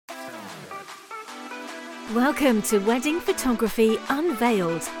Welcome to Wedding Photography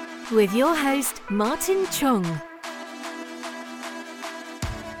Unveiled with your host, Martin Chung.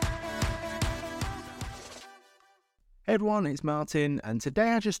 Hey everyone, it's Martin, and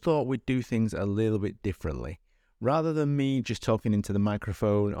today I just thought we'd do things a little bit differently. Rather than me just talking into the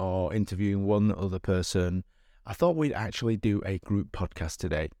microphone or interviewing one other person, I thought we'd actually do a group podcast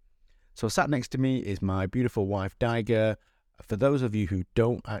today. So sat next to me is my beautiful wife, Diger. For those of you who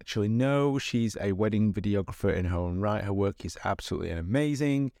don't actually know, she's a wedding videographer in her own right. Her work is absolutely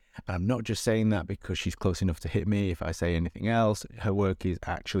amazing. And I'm not just saying that because she's close enough to hit me if I say anything else. Her work is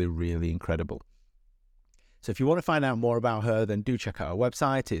actually really incredible. So if you want to find out more about her, then do check out our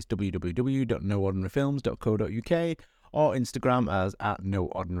website. It's www.noordinaryfilms.co.uk or Instagram as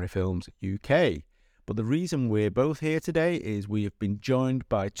 @noordinaryfilmsuk. But the reason we're both here today is we have been joined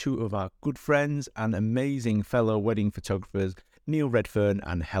by two of our good friends and amazing fellow wedding photographers, Neil Redfern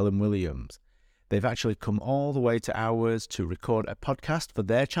and Helen Williams. They've actually come all the way to ours to record a podcast for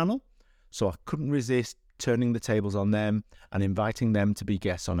their channel, so I couldn't resist turning the tables on them and inviting them to be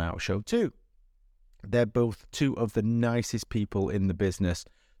guests on our show too. They're both two of the nicest people in the business,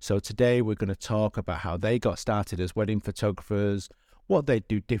 so today we're going to talk about how they got started as wedding photographers, what they'd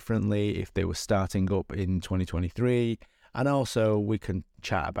do differently if they were starting up in 2023, and also we can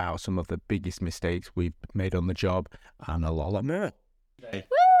chat about some of the biggest mistakes we've made on the job and a lot more. Woo!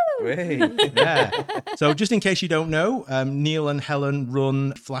 Yeah. So just in case you don't know, Neil and Helen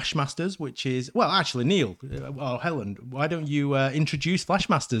run Flashmasters, which is, well, actually, Neil or Helen, why don't you introduce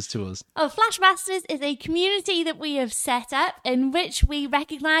Flashmasters to us? Oh, Flashmasters is a community that we have set up in which we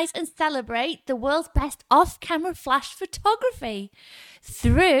recognise and celebrate the world's best off-camera flash photography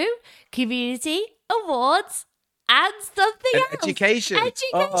through community awards and something else. Education.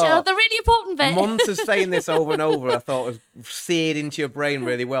 The really important bit. Months of saying this over and over, I thought was seared into your brain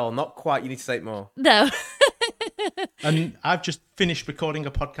really well. Not quite. You need to say it more. No. And I've just finished recording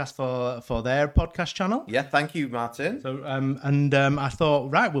a podcast for their podcast channel. Yeah, thank you, Martin. So I thought,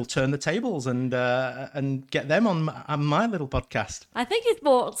 right, we'll turn the tables and get them on my little podcast. I think it's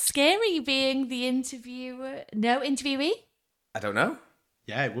more scary being the interviewee. I don't know.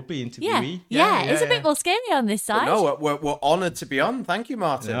 Yeah, it would be interviewee. Yeah, it's a bit more scary on this side. But no, we're honoured to be on. Thank you,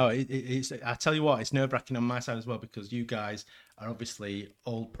 Martin. No, it's. I tell you what, it's nerve-wracking on my side as well because you guys are obviously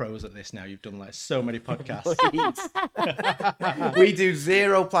old pros at this now. You've done like so many podcasts. We do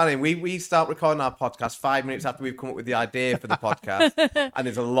zero planning. We start recording our podcast 5 minutes after we've come up with the idea for the podcast, and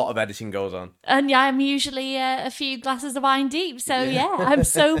there's a lot of editing goes on. And yeah, I'm usually a few glasses of wine deep, so yeah, I'm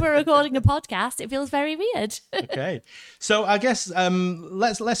sober recording a podcast. It feels very weird. Okay, so I guess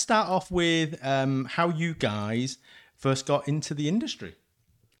let's start off with how you guys first got into the industry.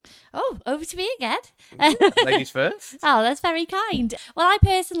 Oh, over to me again. Ladies first. Oh, that's very kind. Well, I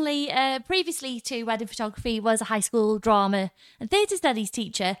personally, previously to wedding photography, was a high school drama and theatre studies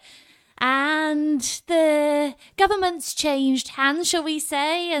teacher. And the government's changed hands, shall we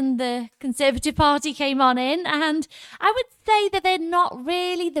say, and the Conservative Party came on in. And I would say that they're not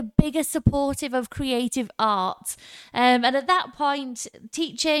really the biggest supportive of creative art. And at that point,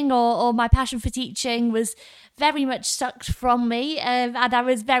 teaching or my passion for teaching was very much sucked from me. And I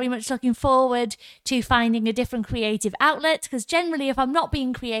was very much looking forward to finding a different creative outlet, because generally if I'm not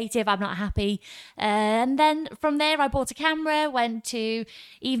being creative, I'm not happy. And then from there, I bought a camera, went to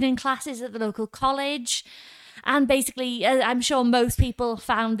evening classes at the local college. And basically, I'm sure most people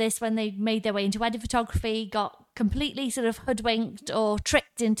found this when they made their way into wedding photography, got completely sort of hoodwinked or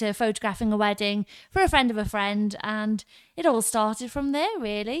tricked into photographing a wedding for a friend of a friend. And it all started from there,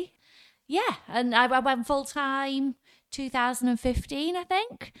 really. Yeah, and I went full-time 2015, I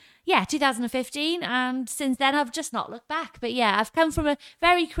think. Yeah, 2015, and since then I've just not looked back. But yeah, I've come from a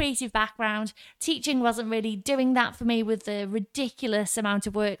very creative background. Teaching wasn't really doing that for me with the ridiculous amount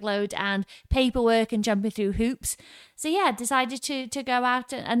of workload and paperwork and jumping through hoops. So yeah, I decided to go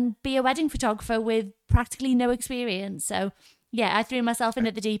out and be a wedding photographer with practically no experience. So yeah, I threw myself in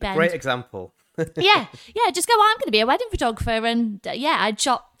at the deep end. Great example. yeah, just go, I'm going to be a wedding photographer. And I'd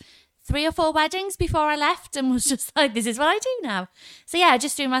shot 3 or 4 weddings before I left and was just like, this is what I do now. So yeah, I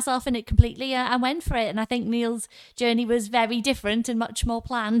just threw myself in it completely and went for it. And I think Neil's journey was very different and much more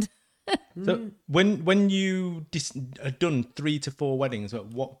planned. So when you had done 3 to 4 weddings,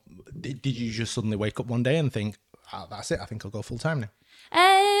 what did you just suddenly wake up one day and think, oh, that's it, I think I'll go full time now?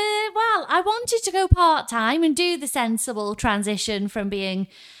 Well, I wanted to go part-time and do the sensible transition from being,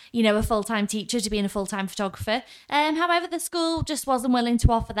 a full-time teacher to being a full-time photographer. However, the school just wasn't willing to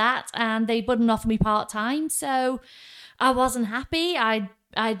offer that, and they wouldn't offer me part-time, so I wasn't happy. I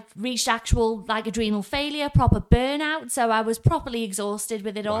I'd reached actual like adrenal failure, proper burnout. So I was properly exhausted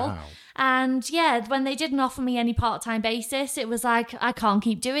with it all. Wow. And yeah, when they didn't offer me any part-time basis, it was like, I can't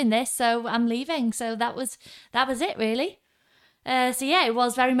keep doing this, so I'm leaving. So that was it really. So yeah, it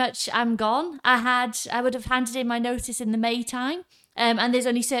was very much, I'm gone. I would have handed in my notice in the May time. And there's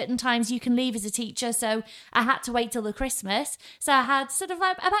only certain times you can leave as a teacher, so I had to wait till the Christmas. So I had sort of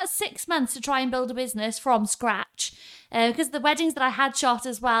like about 6 months to try and build a business from scratch. Because the weddings that I had shot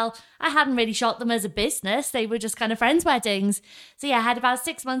as well, I hadn't really shot them as a business. They were just kind of friends' weddings. So yeah, I had about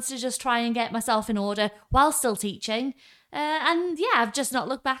 6 months to just try and get myself in order while still teaching. And yeah, I've just not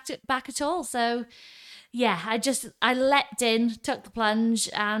looked back at all. So yeah, I leapt in, took the plunge,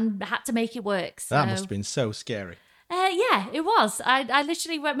 and had to make it work. So. That must have been so scary. Yeah, it was. I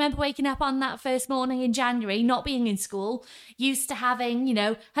literally remember waking up on that first morning in January, not being in school, used to having,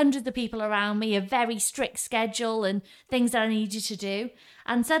 hundreds of people around me, a very strict schedule and things that I needed to do.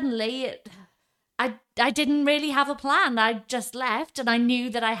 And suddenly, I didn't really have a plan. I just left and I knew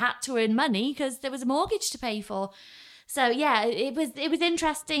that I had to earn money because there was a mortgage to pay for. So yeah, it was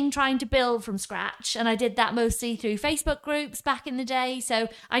interesting trying to build from scratch. And I did that mostly through Facebook groups back in the day. So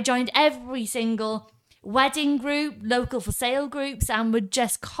I joined every single wedding group, local for sale groups, and would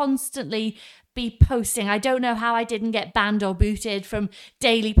just constantly be posting. I don't know how I didn't get banned or booted from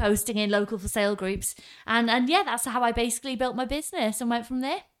daily posting in local for sale groups. And yeah, that's how I basically built my business and went from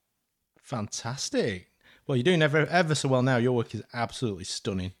there. Fantastic. Well, you're doing ever so well now. Your work is absolutely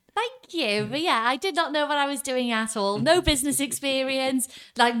stunning. Thank you. But yeah, I did not know what I was doing at all. No business experience,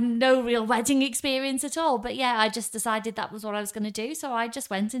 like no real wedding experience at all. But yeah, I just decided that was what I was going to do. So I just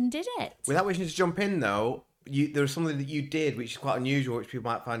went and did it. Without wishing to jump in though, there was something that you did which is quite unusual, which people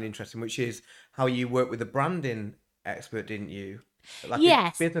might find interesting, which is how you worked with a branding expert, didn't you? Like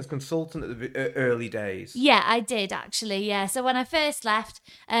yes. A business consultant at the early days. Yeah, I did actually. Yeah. So when I first left,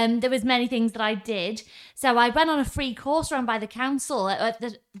 there was many things that I did. So I went on a free course run by the council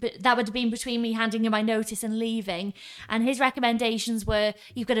that would have been between me handing in my notice and leaving. And his recommendations were,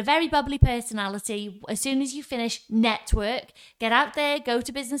 you've got a very bubbly personality. As soon as you finish, network, get out there, go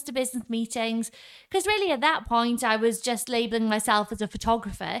to business meetings. Because really at that point, I was just labeling myself as a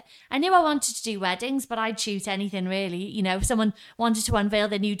photographer. I knew I wanted to do weddings, but I'd shoot anything really. If someone wanted to unveil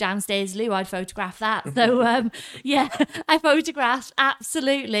their new downstairs loo, I'd photograph that. So yeah, I photographed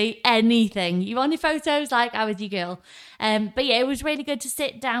absolutely anything. You wanted photos? Like, I was your girl. But yeah, it was really good to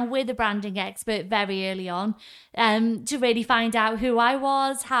sit down with a branding expert very early on to really find out who I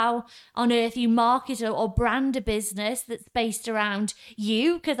was, how on earth you market or brand a business that's based around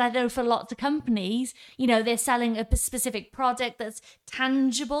you. Because I know for lots of companies, they're selling a specific product that's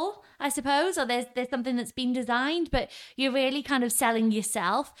tangible, I suppose, or there's something that's been designed, but you're really kind of selling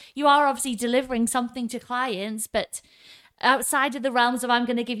yourself. You are obviously delivering something to clients, but outside of the realms of I'm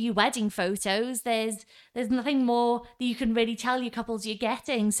going to give you wedding photos, there's nothing more that you can really tell your couples you're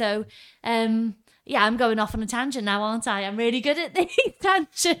getting. So yeah, I'm going off on a tangent now, aren't I? I'm really good at these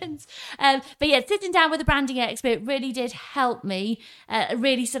tangents. But yeah, sitting down with a branding expert really did help me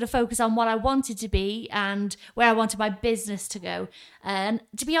really sort of focus on what I wanted to be and where I wanted my business to go. And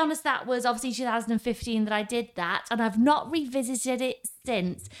to be honest, that was obviously 2015 that I did that, and I've not revisited it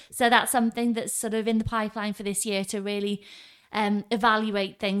since. So that's something that's sort of in the pipeline for this year to really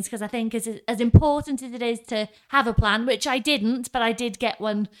evaluate things, because I think as important as it is to have a plan, which I didn't, but I did get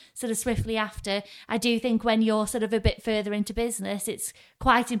one sort of swiftly after, I do think when you're sort of a bit further into business, it's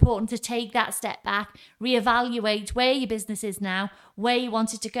quite important to take that step back, reevaluate where your business is now, where you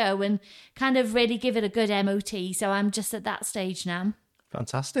want it to go, and kind of really give it a good MOT. So I'm just at that stage now.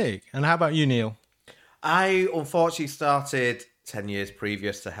 Fantastic. And how about you, Neil? I unfortunately started 10 years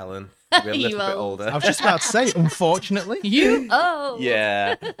previous to Helen. We're a little bit older. I was just about to say, unfortunately.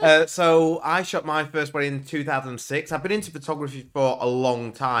 Yeah. So I shot my first wedding in 2006. I've been into photography for a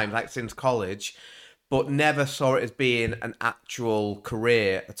long time, like since college, but never saw it as being an actual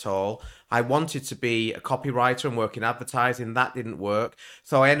career at all. I wanted to be a copywriter and work in advertising. That didn't work.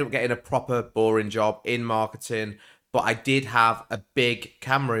 So I ended up getting a proper boring job in marketing. But I did have a big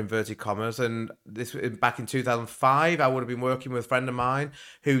camera, inverted commas, and this back in 2005, I would have been working with a friend of mine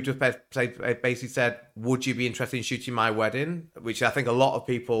who just basically said, would you be interested in shooting my wedding? Which I think a lot of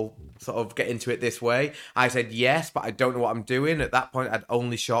people sort of get into it this way. I said yes, but I don't know what I'm doing. At that point, I'd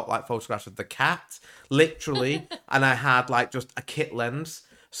only shot like photographs of the cat, literally, and I had like just a kit lens.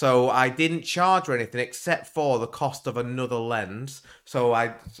 So I didn't charge or anything except for the cost of another lens. So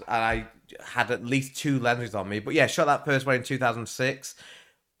I had at least 2 lenses on me. But yeah, shot that first one in 2006.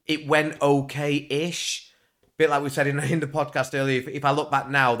 It went okay-ish bit like we said in the podcast earlier, if I look back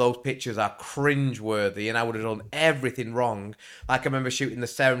now, those pictures are cringe-worthy and I would have done everything wrong. Like I remember shooting the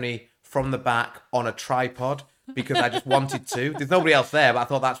ceremony from the back on a tripod because I just wanted to. There's nobody else there, but I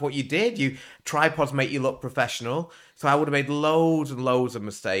thought that's what you did. Tripods make you look professional. So I would have made loads and loads of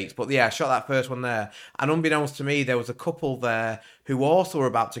mistakes. But yeah, I shot that first one there. And unbeknownst to me, there was a couple there who also were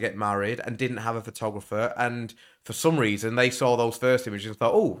about to get married and didn't have a photographer. And for some reason, they saw those first images and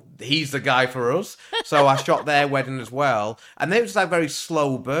thought, oh, he's the guy for us. So I shot their wedding as well. And it was like a very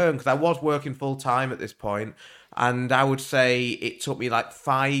slow burn because I was working full time at this point. And I would say it took me like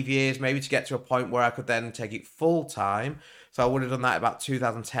 5 years maybe to get to a point where I could then take it full time. So I would have done that about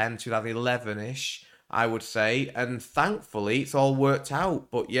 2010, 2011-ish, I would say. And thankfully, it's all worked out.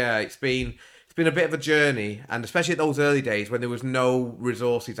 But yeah, it's been a bit of a journey. And especially at those early days when there was no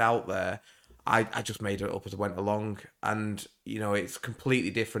resources out there, I just made it up as I went along. And, it's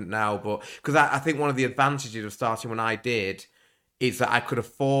completely different now. But because I think one of the advantages of starting when I did is that I could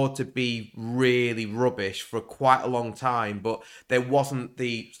afford to be really rubbish for quite a long time, but there wasn't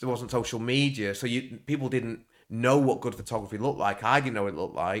social media, so people didn't know what good photography looked like. I didn't know what it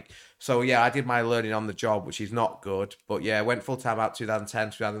looked like. So yeah, I did my learning on the job, which is not good. But yeah, I went full time out 2010,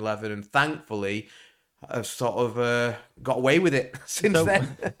 2011, and thankfully I've sort of got away with it since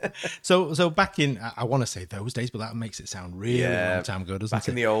then. So back in, I want to say those days, but that makes it sound really long time ago, doesn't it? Back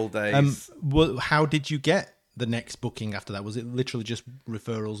in the old days. How did you get the next booking after that? Was it literally just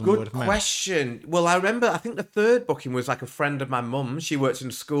referrals and word of mouth? Good question. Well, I remember, I think the third booking was like a friend of my mum's. She worked in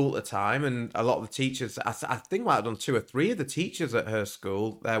school at the time, and a lot of the teachers, I think I might have done 2 or 3 of the teachers at her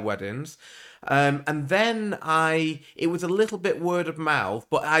school, their weddings. And then it was a little bit word of mouth,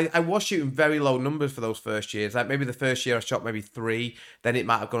 but I was shooting very low numbers for those first years. Like maybe the first year I shot maybe 3, then it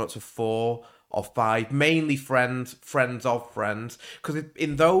might have gone up to 4 or 5, mainly friends of friends. Because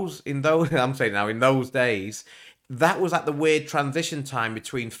in those, I'm saying now, in those days, that was at the weird transition time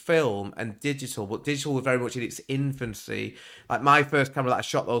between film and digital, but digital was very much in its infancy. Like my first camera that I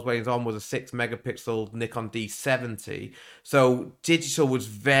shot those weddings on was a 6 megapixel Nikon D70. So digital was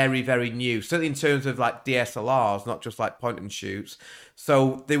very, very new, certainly in terms of like DSLRs, not just like point and shoots.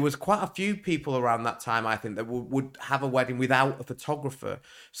 So there was quite a few people around that time, I think, that would have a wedding without a photographer.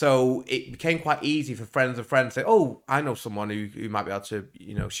 So it became quite easy for friends of friends to say, oh, I know someone who might be able to,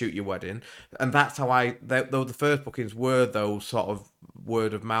 shoot your wedding. And that's how the first bookings were those sort of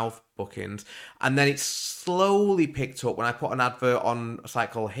word of mouth bookings. And then it slowly picked up when I put an advert on a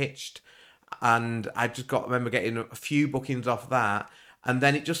site called Hitched. And I remember getting a few bookings off that. And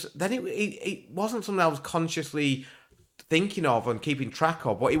then it wasn't something I was consciously thinking of and keeping track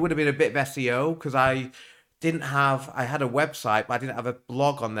of, but it would have been a bit of SEO because I had a website, but I didn't have a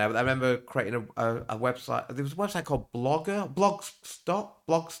blog on there. But I remember creating a website. There was a website called Blogstomp.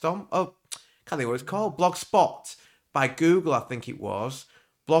 Oh, can't think what it's called. Blogspot by Google, I think it was.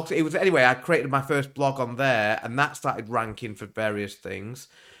 Anyway, I created my first blog on there, and that started ranking for various things.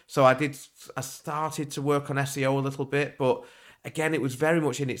 So I started to work on SEO a little bit, but again, it was very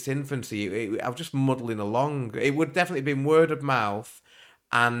much in its infancy. I was just muddling along. It would definitely have been word of mouth.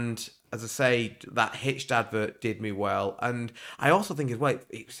 And as I say, that Hitched advert did me well. And I also think as well,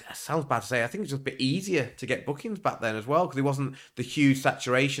 it sounds bad to say, I think it's just a bit easier to get bookings back then as well, because it wasn't the huge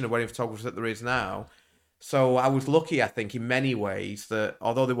saturation of wedding photographers that there is now. So I was lucky, I think, in many ways that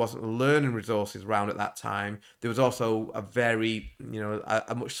although there wasn't learning resources around at that time, there was also a very,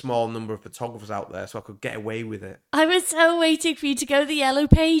 a much small number of photographers out there, so I could get away with it. I was so waiting for you to go the Yellow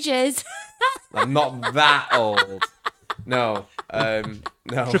Pages. I'm not that old. No. No.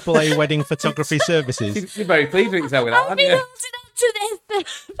 AAA Wedding Photography Services. You're very pleased with yourself with that, I've aren't been you? holding on to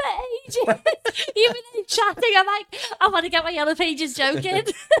this for ages. Even in chatting, I'm like, I want to get my Yellow Pages joke in.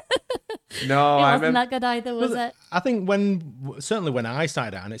 No, it wasn't that good either, was it? I think certainly when I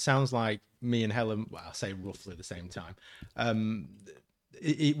started out, and it sounds like me and Helen, well, I'll say roughly the same time,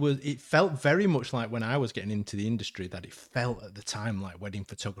 it felt very much like when I was getting into the industry that it felt at the time like wedding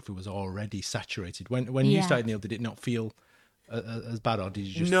photography was already saturated. When you started, Neil, did it not feel as bad, or did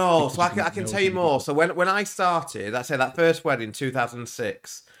you just... No, so I can tell you more. So when I started, I say that first wedding,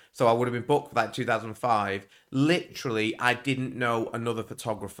 2006, so I would have been booked for that in 2005. Literally, I didn't know another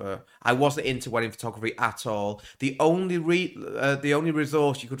photographer. I wasn't into wedding photography at all. The only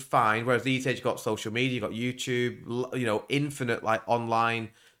resource you could find, whereas these days you've got social media, you've got YouTube, infinite like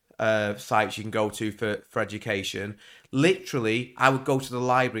online sites you can go to for education. Literally, I would go to the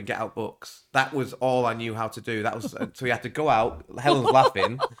library and get out books. That was all I knew how to do. That was so you had to go out. Helen's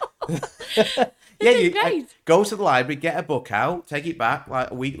laughing. Yeah, It's you great. go to the library, get a book out, take it back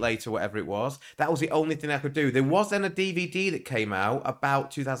like a week later, whatever it was. That was the only thing I could do. There was then a DVD that came out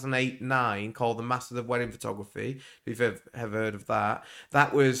about 2008-9 called The Masters of Wedding Photography. If you've ever heard of that,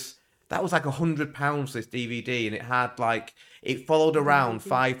 that was like £100, this DVD, and it had like, it followed around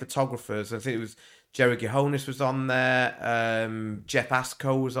 5 photographers. I think it was Jerry Gihonis was on there, Jeff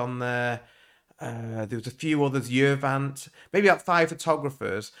Asco was on there. There was a few others, Yervant, maybe about 5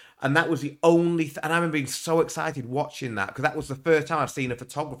 photographers, and that was the only. And I remember being so excited watching that, because that was the first time I've seen a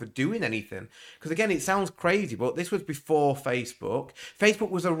photographer doing anything. Because again, it sounds crazy, but this was before Facebook.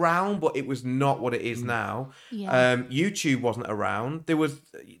 Facebook was around, but it was not what it is now. Yeah. YouTube wasn't around. There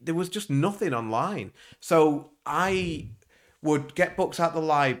was just nothing online. So I would get books out the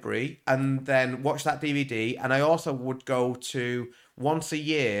library and then watch that DVD, and I also would go to. Once a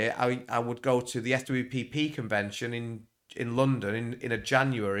year, I would go to the SWPP convention in London in a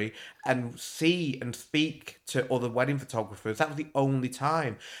January and see and speak to other wedding photographers. That was the only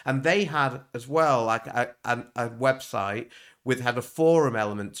time. And they had as well like a website had a forum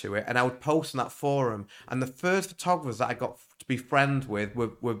element to it, and I would post on that forum. And the first photographers that I got to be friends with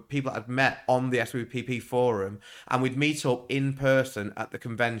were people that I'd met on the SWPP forum, and we'd meet up in person at the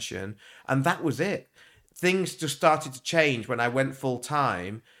convention, and that was it. Things just started to change when I went full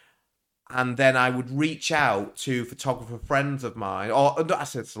time, and then I would reach out to photographer friends of mine, or I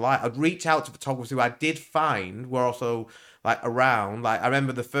said it's a lie. I'd reach out to photographers who I did find were also like around. Like I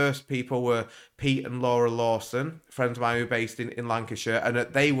remember the first people were Pete and Laura Lawson, friends of mine who were based in Lancashire, and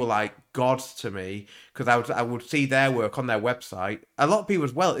they were like gods to me, because I would see their work on their website. A lot of people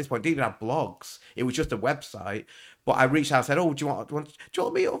as well at this point didn't even have blogs; it was just a website. But I reached out and said, "Oh, do you want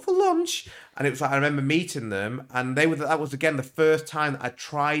to meet up for lunch?" And it was like I remember meeting them, and that was again the first time that I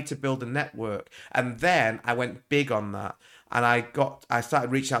tried to build a network. And then I went big on that, and I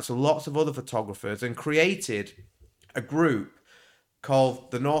started reaching out to lots of other photographers and created a group called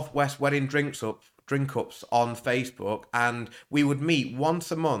the Northwest Wedding Drink Ups on Facebook, and we would meet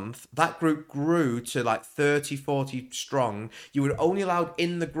once a month. That group grew to like 30, 40 strong. You were only allowed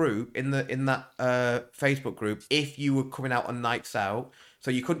in the group, in that Facebook group, if you were coming out on nights out.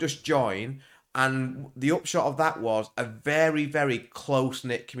 So you couldn't just join. And the upshot of that was a very, very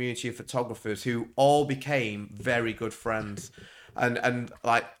close-knit community of photographers who all became very good friends. And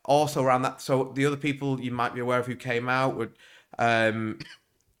like also around that, so the other people you might be aware of who came out would Liam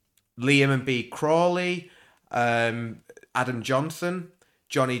and B. Crawley, Adam Johnson,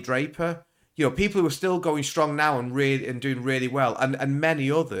 Johnny Draper, people who are still going strong now and doing really well, and many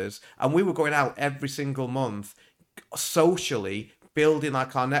others. And we were going out every single month, socially building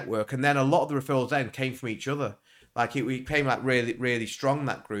like our network, and then a lot of the referrals then came from each other. Like we became like really, really strong,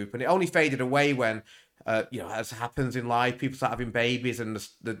 that group, and it only faded away when. As happens in life, people start having babies and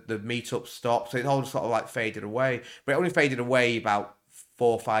the meetup stopped. So it all sort of like faded away. But it only faded away about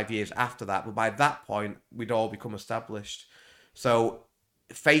 4 or 5 years after that. But by that point, we'd all become established. So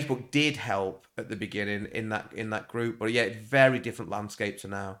Facebook did help at the beginning in that group. But yeah, very different landscape to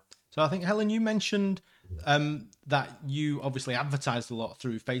now. So I think, Helen, you mentioned that you obviously advertised a lot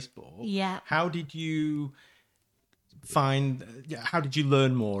through Facebook. Yeah. How did you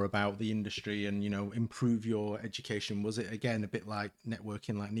learn more about the industry and improve your education? Was it again a bit like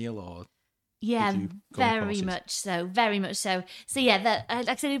networking like Neil, or Yeah, very much so. So yeah, like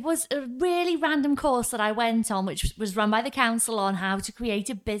I said, it was a really random course that I went on, which was run by the council on how to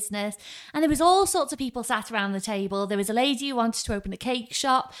create a business. And there was all sorts of people sat around the table. There was a lady who wanted to open a cake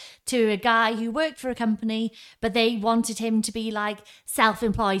shop, to a guy who worked for a company, but they wanted him to be like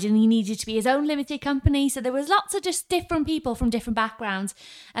self-employed and he needed to be his own limited company. So there was lots of just different people from different backgrounds.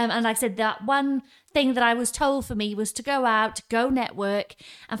 And like I said, that one thing that I was told for me was to go out, go network.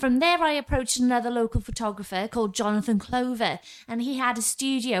 And from there, I approached another local photographer called Jonathan Clover, and he had a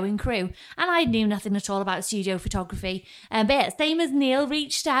studio in Crewe. And I knew nothing at all about studio photography. But yeah, same as Neil,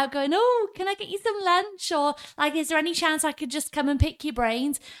 reached out going, "Oh, can I get you some lunch?" Or like, "Is there any chance I could just come and pick your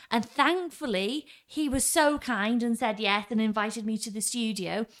brains?" And thankfully, he was so kind and said yes and invited me to the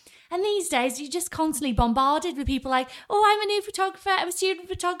studio. And these days, you're just constantly bombarded with people like, "Oh, I'm a new photographer. I'm a student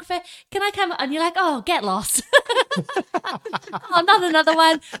photographer. Can I come?" And you're like, "Oh, get lost." Oh, not another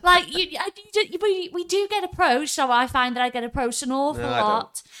one. Like, we do get approached. So I find that I get approached an awful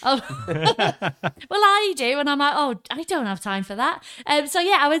lot. Oh. Well, I do. And I'm like, "Oh, I don't have time for that." So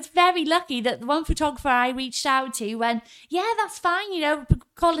yeah, I was very lucky that the one photographer I reached out to went, "Yeah, that's fine.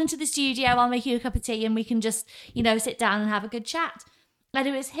 Call into the studio. I'll make you a cup of tea and we can just, sit down and have a good chat." And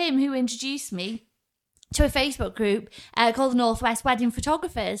it was him who introduced me to a Facebook group called Northwest Wedding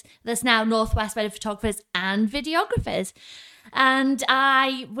Photographers. That's now Northwest Wedding Photographers and Videographers. And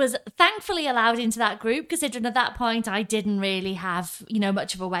I was thankfully allowed into that group, considering at that point I didn't really have,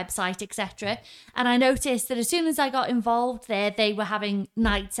 much of a website, etc. And I noticed that as soon as I got involved there, they were having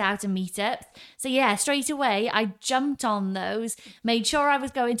nights out and meetups. So yeah, straight away I jumped on those, made sure I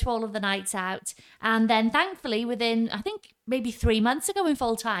was going to all of the nights out. And then thankfully within, I think, maybe 3 months ago in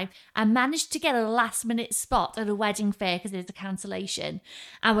full time, I managed to get a last minute spot at a wedding fair because there's a cancellation.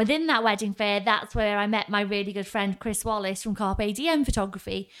 And within that wedding fair, that's where I met my really good friend Chris Wallace from Carpe Diem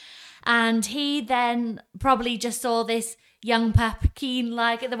Photography. And he then probably just saw this young pup keen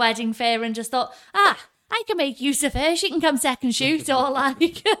like at the wedding fair and just thought, I can make use of her. She can come second shoot, or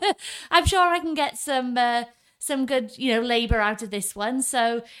like, I'm sure I can get some good, labour out of this one.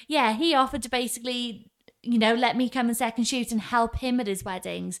 So yeah, he offered to basically, let me come and second shoot and help him at his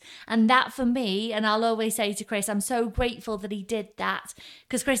weddings. And that for me, and I'll always say to Chris, I'm so grateful that he did that,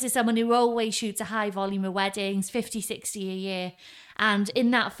 because Chris is someone who always shoots a high volume of weddings, 50, 60 a year. And in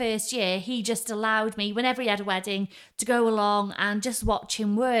that first year, he just allowed me, whenever he had a wedding, to go along and just watch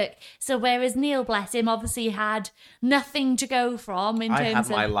him work. So whereas Neil, bless him, obviously had nothing to go from in I terms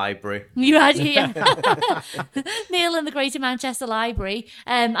had my library. You had, yeah. Neil and the Greater Manchester Library.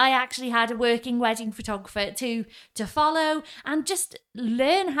 I actually had a working wedding photographer to follow and just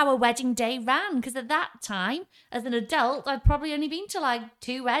learn how a wedding day ran. Because at that time, as an adult, I'd probably only been to like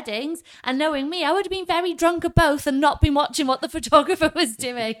 2 weddings. And knowing me, I would have been very drunk at both and not been watching what the photographer was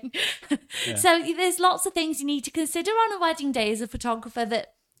doing. Yeah. So there's lots of things you need to consider on a wedding day as a photographer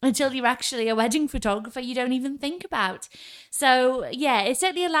that until you're actually a wedding photographer, you don't even think about. So yeah, it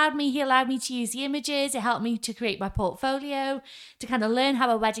certainly he allowed me to use the images. It helped me to create my portfolio, to kind of learn how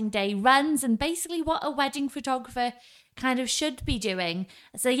a wedding day runs and basically what a wedding photographer kind of should be doing.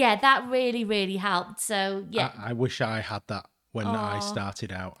 So yeah, that really, really helped. So yeah. I wish I had that when I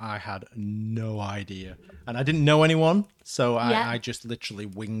started out. I had no idea. And I didn't know anyone, so I just literally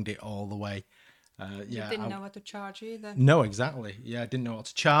winged it all the way. You didn't know what to charge either. No, exactly. Yeah, I didn't know what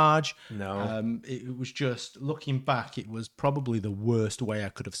to charge. No. It was just, looking back, it was probably the worst way I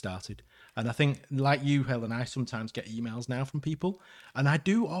could have started. And I think, like you, Helen, I sometimes get emails now from people, and I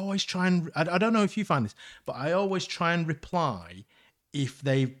do always try and, I don't know if you find this, but I always try and reply if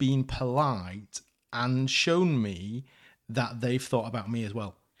they've been polite and shown me that they've thought about me as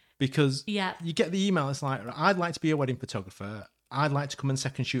well. Because you get the email, it's like, I'd like to be a wedding photographer. I'd like to come and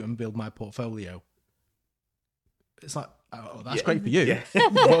second shoot and build my portfolio. It's like, oh, that's great for you. Yeah.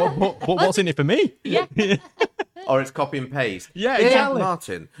 but what's in it for me? Yeah. Or it's copy and paste. Yeah, exactly.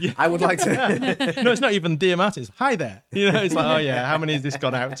 Martin, I would like to... No, it's not even Dear Martin. It's hi there. It's like, oh yeah, how many has this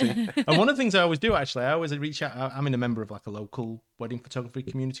gone out to? And one of the things I always do, actually, I always reach out. I'm a member of like a local wedding photography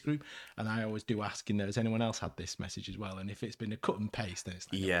community group, and I always do ask in there, has anyone else had this message as well? And if it's been a cut and paste, then it's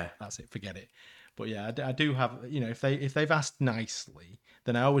like, oh, that's it, forget it. But yeah, I do have, if they've asked nicely,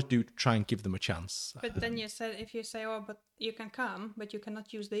 then I always do try and give them a chance. But then if you say, oh, but you can come, but you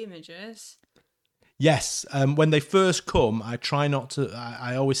cannot use the images. Yes, when they first come, I try not to.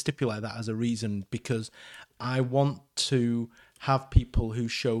 I always stipulate that as a reason, because I want to have people who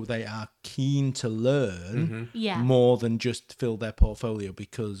show they are keen to learn more than just fill their portfolio.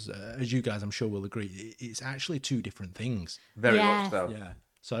 Because as you guys, I'm sure will agree, it's actually 2 different things. Very much so. Yeah.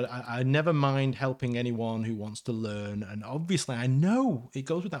 So I never mind helping anyone who wants to learn. And obviously, I know it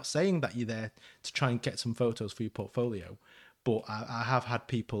goes without saying that you're there to try and get some photos for your portfolio. But I have had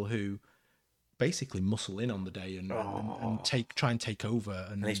people who basically muscle in on the day and try and take over.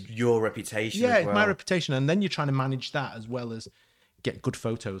 And it's your reputation. Yeah, as well. It's my reputation. And then you're trying to manage that as well as get good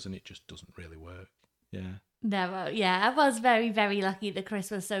photos, and it just doesn't really work. Yeah. No, I was very, very lucky that Chris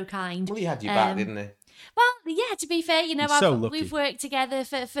was so kind. Well, he had your back, didn't he? Well, yeah, to be fair, we've worked together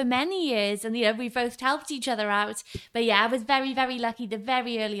for many years, and we've both helped each other out. But yeah, I was very, very lucky that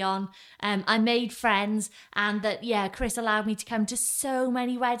very early on I made friends, and that Chris allowed me to come to so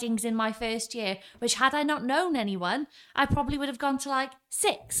many weddings in my first year, which had I not known anyone, I probably would have gone to like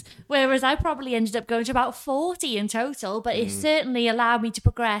 6, whereas I probably ended up going to about 40 in total. But it certainly allowed me to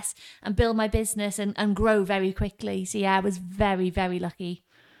progress and build my business and grow very quickly. So yeah, I was very, very lucky.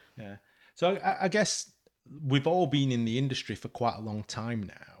 Yeah. So I guess we've all been in the industry for quite a long time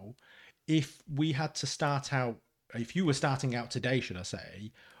now. If we had to start out, if you were starting out today, should I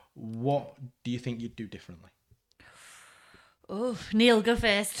say, what do you think you'd do differently? Oh, Neil, go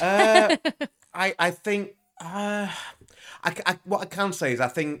first. I think what I can say is I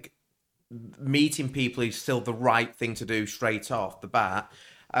think meeting people is still the right thing to do straight off the bat.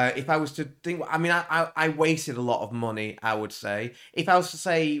 If I was to think, I wasted a lot of money, I would say. If I was to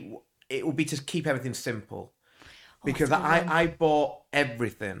say, it would be to keep everything simple. because I bought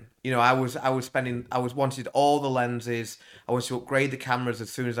everything. You know, I was wanted all the lenses. I wanted to upgrade the cameras as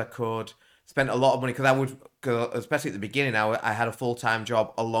soon as I could. Spent a lot of money because especially at the beginning, I had a full-time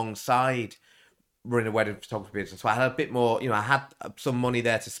job alongside running a wedding photography business. So I had a bit more, you know, I had some money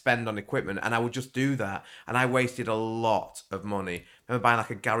there to spend on equipment, and I would just do that. And I wasted a lot of money. I remember buying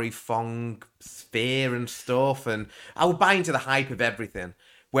like a Gary Fong sphere and stuff, and I would buy into the hype of everything.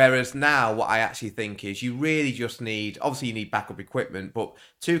 Whereas now, what I actually think is you really just need, obviously you need backup equipment, but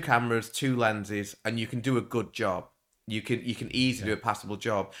 2 cameras, 2 lenses, and you can do a good job. You can easily do a passable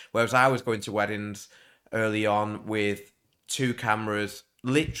job. Whereas I was going to weddings early on with 2 cameras,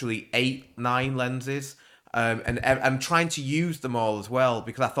 literally 8, 9 lenses, and I'm trying to use them all as well,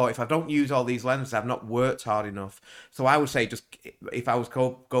 because I thought if I don't use all these lenses, I've not worked hard enough. So I would say, just if I was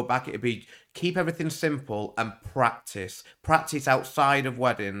go back, it'd be keep everything simple and practice outside of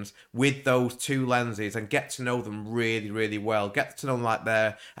weddings with those 2 lenses and get to know them really, really well. Get to know them like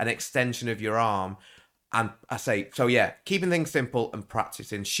they're an extension of your arm. And I say, so yeah, keeping things simple and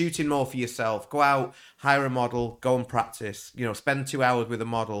practicing, shooting more for yourself. Go out, hire a model, go and practice. You know, spend 2 hours with a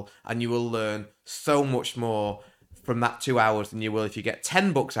model, and you will learn so much more from that 2 hours than you will if you get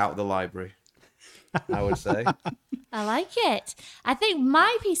 10 books out of the library, I would say. I like it. I think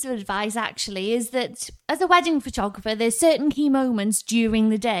my piece of advice actually is that as a wedding photographer, there's certain key moments during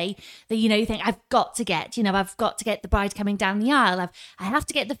the day that, you know, you think I've got to get the bride coming down the aisle. I have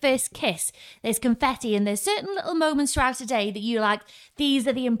to get the first kiss. There's confetti, and there's certain little moments throughout the day that you're like, these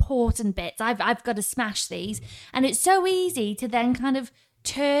are the important bits. I've got to smash these. And it's so easy to then kind of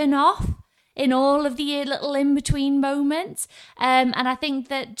turn off in all of the little in-between moments. And I think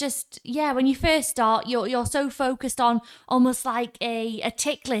that just, yeah, when you first start, you're so focused on almost like a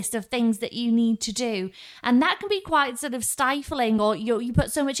tick list of things that you need to do. And that can be quite sort of stifling, or you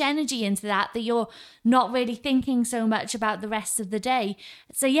put so much energy into that you're not really thinking so much about the rest of the day.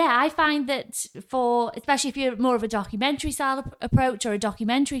 So yeah, I find that especially if you're more of a documentary style approach or a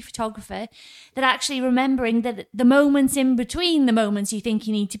documentary photographer, that actually remembering that the moments in between the moments you think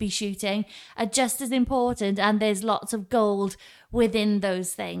you need to be shooting are just as important, and there's lots of gold within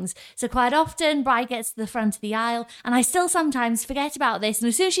those things. So quite often, bride gets to the front of the aisle, and I still sometimes forget about this, and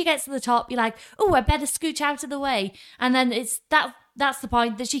as soon as she gets to the top, you're like, oh, I better scooch out of the way. And then that's the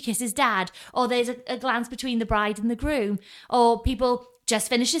point that she kisses dad, or there's a glance between the bride and the groom, or people just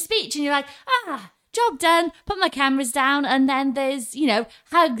finish a speech, and you're like, job done, put my cameras down, and then there's, you know,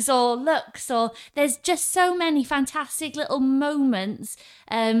 hugs or looks, or there's just so many fantastic little moments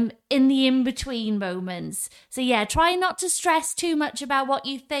in the in-between moments. So yeah, try not to stress too much about what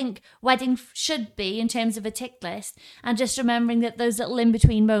you think wedding should be in terms of a tick list, and just remembering that those little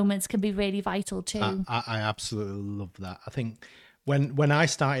in-between moments can be really vital too. I absolutely love that. I think when I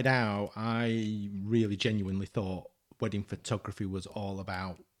started out, I really genuinely thought wedding photography was all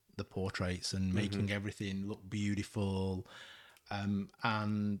about the portraits and making everything look beautiful,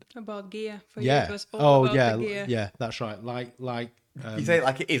 and About gear for yeah, you, it was all about the gear. yeah, that's right. Like You say it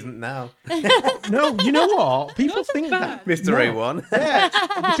like it isn't now. no, you know what? People think that, Mr. A1.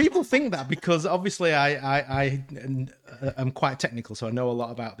 Yeah, people think that because obviously I am quite technical, so I know a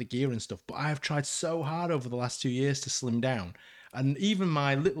lot about the gear and stuff. But I have tried so hard over the last 2 years to slim down. And even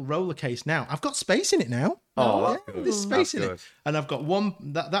my little roller case now, I've got space in it now. Oh, that's good. There's space in That's it. good. And I've got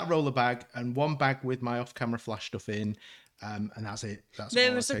that roller bag and one bag with my off-camera flash stuff in, and that's it. That's There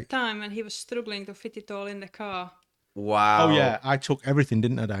all was I a take. time when he was struggling to fit it all in the car. Wow. Oh yeah, I took everything,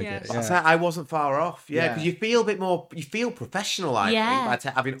 didn't I? Yes. Yeah. I wasn't far off. Yeah, because Yeah. you feel a bit more, you feel professional, I Yeah. think,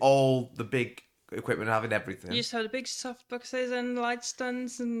 by having all the big equipment, having everything. You used to have the big soft boxes and light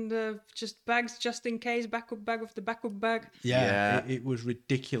stands and just bags just in case, backup bag of the backup bag. Yeah. It was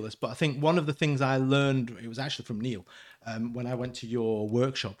ridiculous. But I think one of the things I learned, it was actually from Neil, when I went to your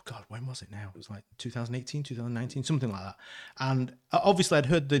workshop. God, when was it now? It was like 2018, 2019, something like that. And obviously I'd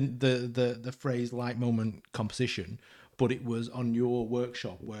heard the phrase light moment composition, but it was on your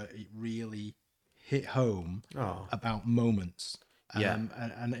workshop where it really hit home about moments. Yeah.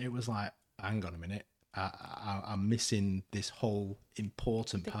 And it was like, hang on a minute, I'm missing this whole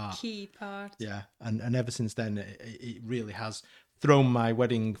important part. Key part. Yeah, and ever since then, it really has thrown my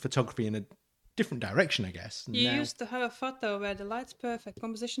wedding photography in a different direction, I guess. You used to have a photo where the light's perfect,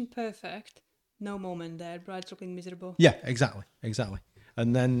 composition perfect, no moment there, bride's looking miserable. Yeah, exactly.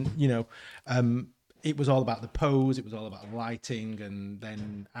 And then, you know, it was all about the pose, it was all about lighting, and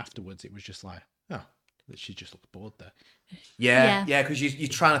then afterwards it was just like, oh, she just looked bored there. Yeah, because you're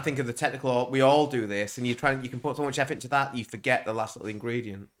trying to think of the technical. We all do this, and you can put so much effort into that, you forget the last little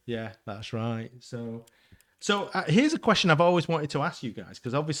ingredient. Yeah, that's right. So here's a question I've always wanted to ask you guys,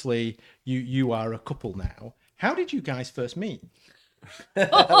 because obviously you are a couple now. How did you guys first meet? and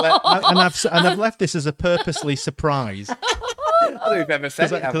I've left this as a purposely surprise. I don't think we've ever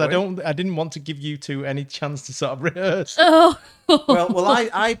said it, have Because we? I didn't want to give you two any chance to sort of rehearse. Well,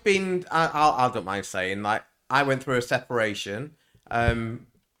 I've been. I don't mind saying, like, I went through a separation,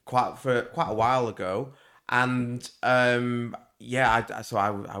 quite a while ago, and so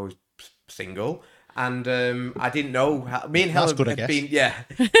I was single, and I didn't know how. Me and Helen good, I had guess.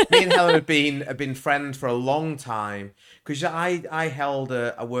 been, me and Helen had been friends for a long time. Because I held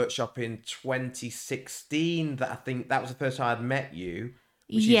a workshop in 2016 that I think that was the first time I'd met you.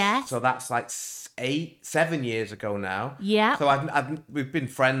 Yes. So that's like 7 years ago now. Yeah. So we've been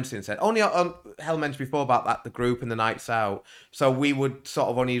friends since then. Only Helen mentioned before about that, the group and the nights out. So we would sort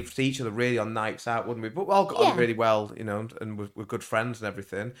of only see each other really on nights out, wouldn't we? But we all got on really well, you know, and we're good friends and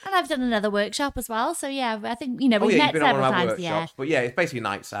everything. And I've done another workshop as well. So yeah, I think, we've You've met been on several one of our times. workshops, Yeah. but yeah, it's basically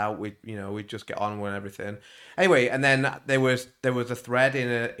nights out. We just get on with everything. Anyway, and then there was a thread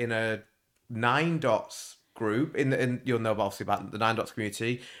in a 9 Dots group in you'll know obviously about the 9 Dots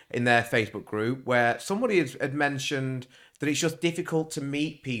community in their Facebook group, where somebody had mentioned that it's just difficult to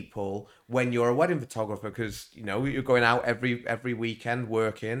meet people when you're a wedding photographer because you're going out every weekend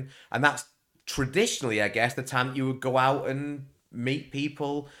working, and that's traditionally, I guess, the time you would go out and meet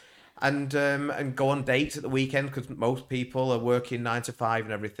people and go on dates at the weekend because most people are working 9 to 5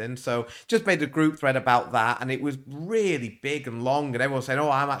 and everything. So just made a group thread about that, and it was really big and long, and everyone was saying, "Oh,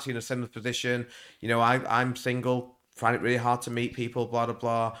 I'm actually in a similar position. I'm single, find it really hard to meet people, blah blah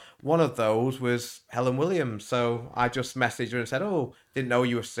blah." One of those was Helen Williams, so I just messaged her and said, "Oh, didn't know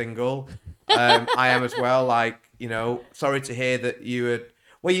you were single. I am as well. Like, sorry to hear that you had."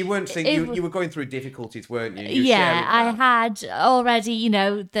 Well, you weren't saying you were going through difficulties, weren't you? You were sharing I that. had already,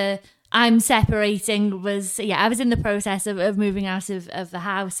 the I'm separating was, I was in the process of moving out of the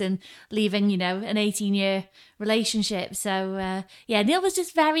house and leaving, an 18-year relationship. So, Neil was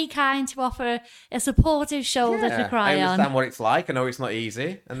just very kind to offer a supportive shoulder to cry I understand on. what it's like. I know it's not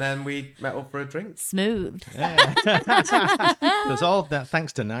easy. And then we met up for a drink. Smooth. There's all that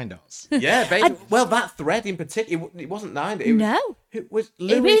thanks to 9 Dots. Yeah, basically. Well, that thread in particular, it wasn't 9 Dots. No. It was It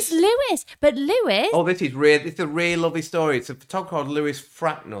Lewis. was Lewis. But Lewis... Oh, this is real. It's a really lovely story. It's a photographer called Lewis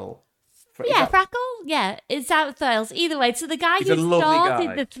Fracknell. Yeah, Frackle. Yeah, it's South Wales. Either way, so the guy He's a who lovely started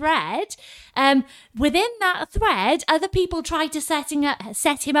guy. the thread, within that thread, other people tried to set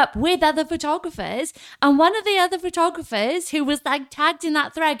him up with other photographers, and one of the other photographers who was like tagged in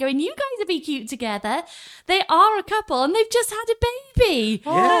that thread, going, "You guys would be cute together. They are a couple, and they've just had a baby."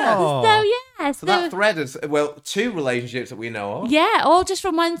 Yeah. So So that thread is, 2 relationships that we know of. yeah, all just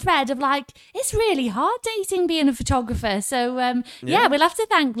from one thread of like, it's really hard dating being a photographer. So, we'll have to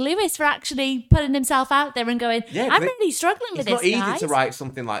thank Lewis for actually putting himself out there and going, Yeah, 'cause I'm really struggling with It's this, not easy guys. to write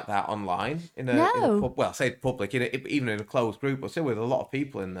something like that online in a I say public, even in a closed group, but still with a lot of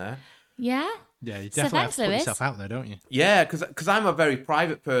people in there. Yeah. Yeah, you So definitely have thanks, to put Lewis. yourself out there, don't you? Yeah, because I'm a very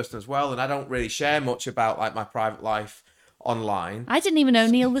private person as well, and I don't really share much about like my private life online. I didn't even know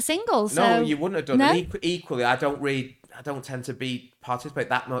Neil was single. So No, you wouldn't have done. No? And equally, I don't tend to participate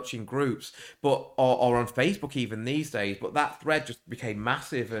that much in groups, but or on Facebook even these days. But that thread just became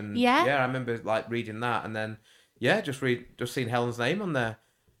massive, and I remember like reading that, and then just seeing Helen's name on there.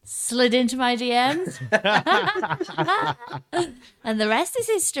 Slid into my DMs. And the rest is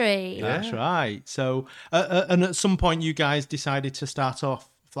history. That's right. So, and at some point, you guys decided to start off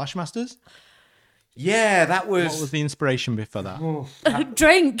Flashmasters. Yeah, that was. What was the inspiration before that?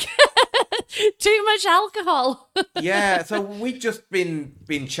 Drink. Too much alcohol. Yeah, so we've just been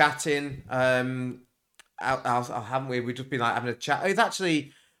chatting, haven't we? We've just been like having a chat. It's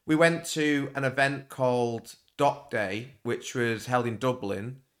actually, we went to an event called Doc Day, which was held in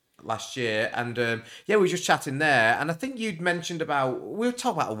Dublin last year, and we were just chatting there, and I think you'd mentioned we were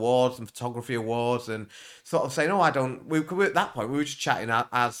talking about awards and photography awards, and sort of saying, "Oh, I don't." We at that point we were just chatting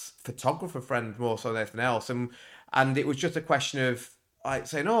as photographer friends more so than anything else, and it was just a question of like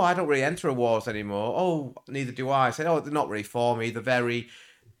saying, "Oh, I don't really enter awards anymore." "Oh, neither do I." I said, "Oh, they're not really for me. They're very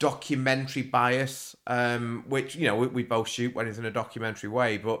documentary bias," which we both shoot weddings in a documentary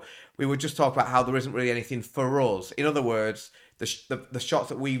way, but we would just talk about how there isn't really anything for us. In other words, the shots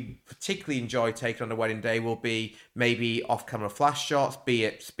that we particularly enjoy taking on a wedding day will be maybe off-camera flash shots, be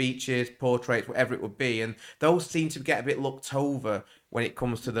it speeches, portraits, whatever it would be, and those seem to get a bit looked over when it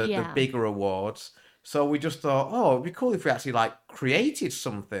comes to the bigger awards. So we just thought, oh, it'd be cool if we actually like created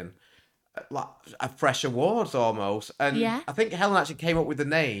something like a fresh awards almost. And I think Helen actually came up with the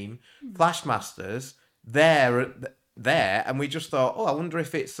name Flashmasters there, and we just thought, oh, I wonder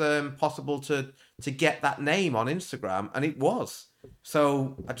if it's possible to get that name on Instagram, and it was.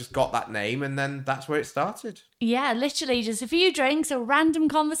 So I just got that name, and then that's where it started. Yeah, literally just a few drinks, a random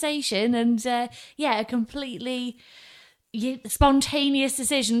conversation, and a completely spontaneous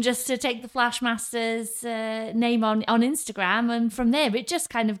decision just to take the Flashmasters name on Instagram, and from there it just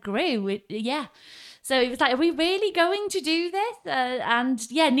kind of grew. So it was like, are we really going to do this?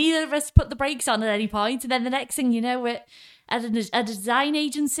 And neither of us put the brakes on at any point. And then the next thing you know, we're at a design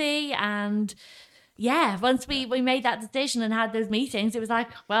agency, and once we made that decision and had those meetings, it was like,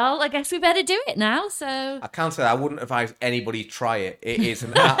 well, I guess we better do it now. So I can't say that I wouldn't advise anybody try it. It is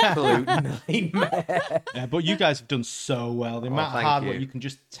an absolute nightmare. Yeah, but you guys have done so well. The amount of thank hard work, you. you can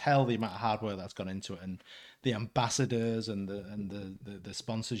just tell the amount of hard work that's gone into it, and the ambassadors and the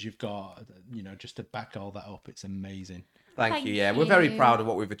sponsors you've got, just to back all that up. It's amazing. Thank you. Yeah, we're very proud of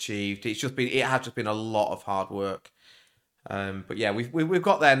what we've achieved. It has just been a lot of hard work. But yeah, we've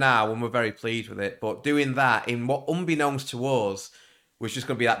got there now, and we're very pleased with it. But doing that in what, unbeknownst to us, was just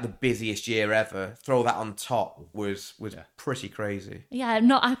going to be like the busiest year ever. Throw that on top was pretty crazy. yeah, I'm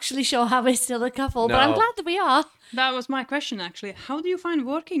not actually sure how we're still a couple, but I'm No. glad that we are. That was my question, actually. How do you find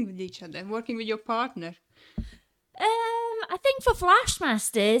working with each other, working with your partner? I think for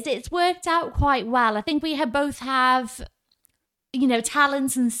Flashmasters, it's worked out quite well. I think we both have,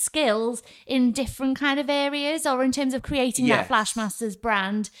 talents and skills in different kind of areas, or in terms of creating Yes. that Flashmasters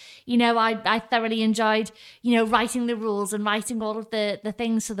brand. I thoroughly enjoyed, writing the rules and writing all of the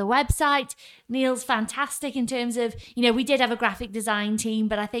things for the website. Neil's fantastic in terms of, we did have a graphic design team,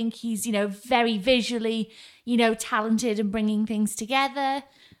 but I think he's, very visually, talented and bringing things together.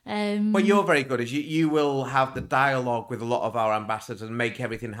 But you're very good, as you will have the dialogue with a lot of our ambassadors and make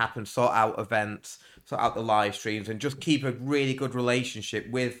everything happen, sort out events, sort out the live streams, and just keep a really good relationship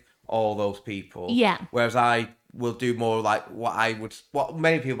with all those people. Yeah. Whereas I will do more like what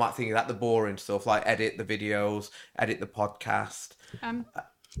many people might think is like the boring stuff, like edit the videos, edit the podcast.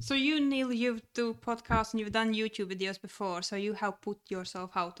 So you, Neil, you've do podcasts and you've done YouTube videos before, so you have put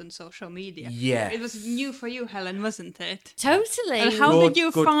yourself out on social media. Yeah. It was new for you, Helen, wasn't it? Totally. And how Good- did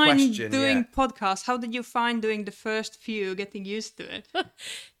you good find question, doing yeah. podcasts? How did you find doing the first few, getting used to it?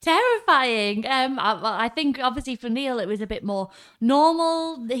 Terrifying. I think obviously for Neil it was a bit more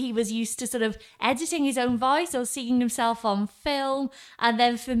normal. He was used to sort of editing his own voice or seeing himself on film, and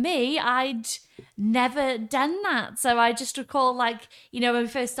then for me, I'd never done that. So I just recall, when we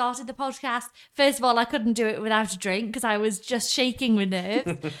first started the podcast, first of all, I couldn't do it without a drink because I was just shaking with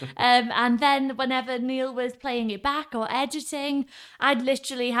nerves. And then whenever Neil was playing it back or editing, I'd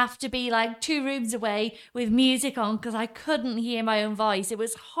literally have to be like 2 rooms away with music on because I couldn't hear my own voice. It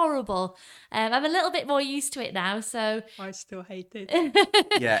was horrible. I'm a little bit more used to it now, so I still hate it.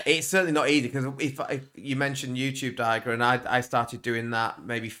 Yeah, it's certainly not easy, because if you mentioned YouTube, Diagra, and I started doing that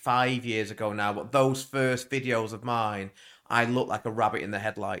maybe 5 years ago now, but those first videos of mine, I look like a rabbit in the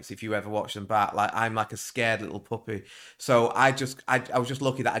headlights if you ever watch them back. Like, I'm like a scared little puppy. So I was just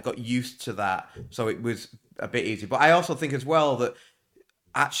lucky that I got used to that, so it was a bit easy. But I also think as well that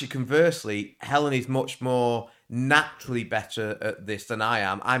actually, conversely, Helen is much more naturally better at this than I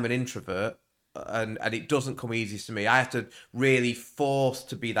am. I'm an introvert, and it doesn't come easy to me. I have to really force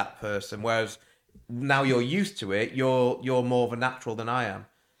to be that person, whereas now you're used to it, you're more of a natural than I am.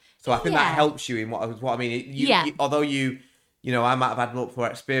 So I think that helps you in what I mean. Although I might have had an up for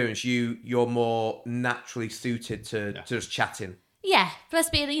experience, you're more naturally suited to just chatting. yeah. Plus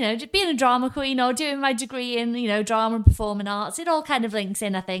being a drama queen or doing my degree in drama and performing arts, it all kind of links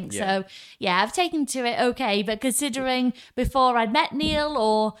in, I think. Yeah. So yeah, I've taken to it okay. But considering before I'd met Neil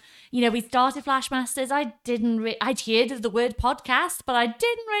or we started Flashmasters, I'd heard of the word podcast, but I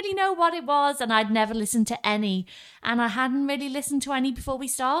didn't really know what it was, and I'd never listened to any, and I hadn't really listened to any before we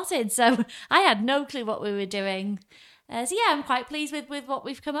started, so I had no clue what we were doing. So yeah, I'm quite pleased with what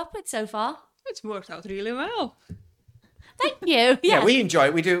we've come up with so far. It's worked out really well. Thank you. Yeah, we enjoy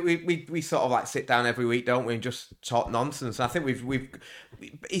it. We do. We sort of like sit down every week, don't we, and just talk nonsense. I think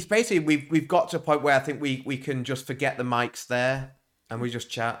it's basically we've got to a point where I think we can just forget the mics there and we just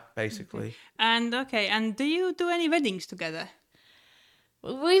chat basically. And do you do any weddings together?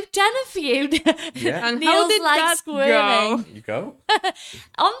 We've done a few. Yeah. And Neil's how did like that squirming. go? You go.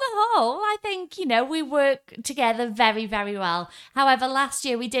 On the whole, I think, we work together very, very well. However, last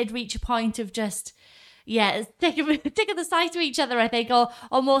year we did reach a point of just, sick of the sight of each other, I think, or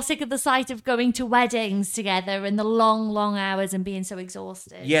more sick of the sight of going to weddings together and the long, long hours and being so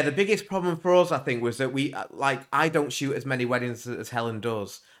exhausted. Yeah, the biggest problem for us, I think, was that I don't shoot as many weddings as Helen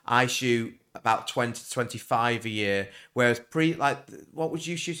does. I shoot about 20 to 25 a year, whereas what was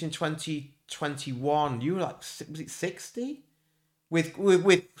you shooting in 2021? You were like, was it 60?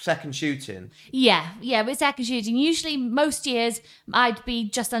 With second shooting. Yeah, with second shooting. Usually, most years, I'd be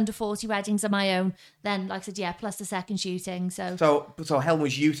just under 40 weddings on my own. Then, like I said, yeah, plus the second shooting. So Helen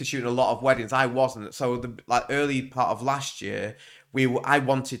was used to shooting a lot of weddings. I wasn't. So the early part of last year, I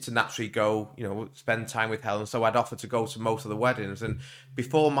wanted to naturally go, spend time with Helen. So I'd offered to go to most of the weddings. And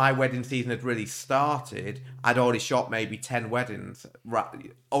before my wedding season had really started, I'd already shot maybe 10 weddings.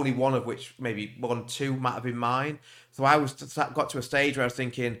 Only one of which, maybe 1-2 might have been mine. So I got to a stage where I was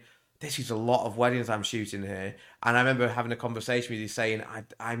thinking, this is a lot of weddings I'm shooting here. And I remember having a conversation with you saying,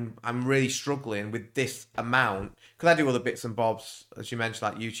 I'm really struggling with this amount. Because I do other bits and bobs, as you mentioned,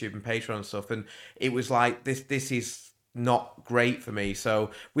 like YouTube and Patreon and stuff. And it was like, this is not great for me.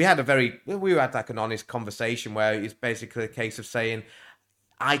 So we had like an honest conversation where it's basically a case of saying,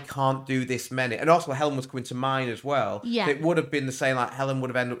 I can't do this many. And also Helen was coming to mind as well. Yeah. So it would have been the same, like Helen would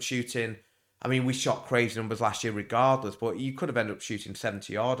have ended up shooting... I mean, we shot crazy numbers last year regardless, but you could have ended up shooting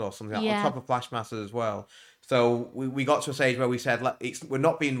 70 odd or something on top of Flashmasters as well. So we got to a stage where we said, we're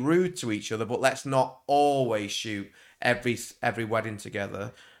not being rude to each other, but let's not always shoot every wedding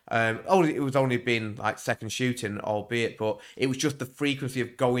together. It was only been like second shooting, albeit, but it was just the frequency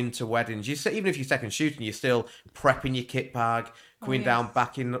of going to weddings. Even if you're second shooting, you're still prepping your kit bag, going down,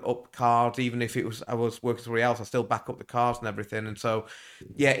 backing up cards. Even if I was working somewhere else, I still back up the cards and everything. And so,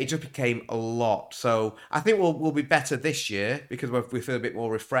 yeah, it just became a lot. So I think we'll be better this year because we feel a bit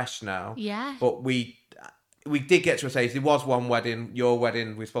more refreshed now. Yeah. But we did get to a stage. There was one wedding, your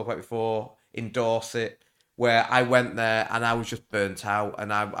wedding we spoke about before in Dorset, where I went there and I was just burnt out,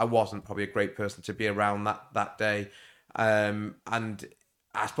 and I wasn't probably a great person to be around that day. And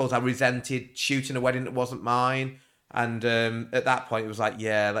I suppose I resented shooting a wedding that wasn't mine. And at that point, it was like,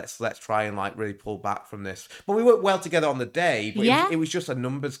 yeah, let's try and like really pull back from this. But we worked well together on the day. But it was just a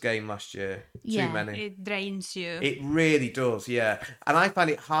numbers game last year. Yeah. Too many. It drains you. It really does, yeah. And I find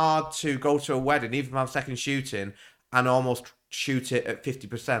it hard to go to a wedding, even if I'm second shooting, and almost shoot it at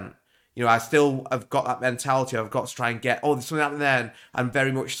 50%. I still have got that mentality. I've got to try and get, there's something happening there, and I'm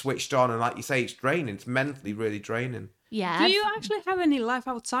very much switched on. And like you say, it's draining. It's mentally really draining. Yeah. Do you actually have any life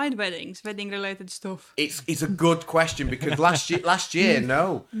outside weddings, wedding-related stuff? It's a good question because last year,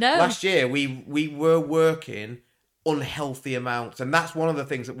 no. Last year, we were working unhealthy amounts. And that's one of the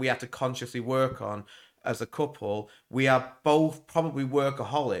things that we had to consciously work on as a couple. We are both probably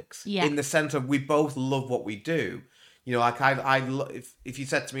workaholics in the sense of we both love what we do. If you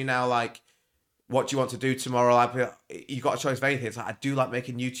said to me now, like, what do you want to do tomorrow? You got a choice of anything. It's like, I do like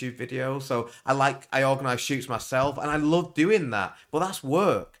making YouTube videos. So I organise shoots myself and I love doing that. But that's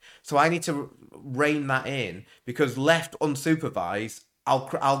work. So I need to rein that in because left unsupervised,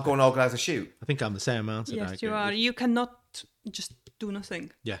 I'll go and organise a shoot. I think I'm the same amount. Yes, you are. You cannot just do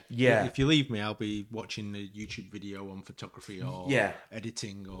nothing. Yeah. If you leave me, I'll be watching the YouTube video on photography or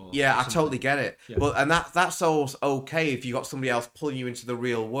editing or I totally get it. Yeah. Well, and that's always okay if you got somebody else pulling you into the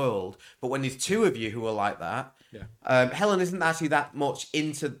real world. But when there's two of you who are like that, Helen isn't actually that much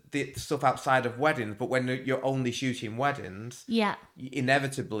into the stuff outside of weddings. But when you're only shooting weddings,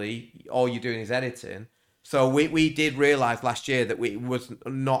 inevitably all you're doing is editing. So we did realise last year that it was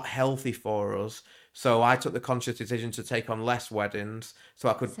not healthy for us. So I took the conscious decision to take on less weddings so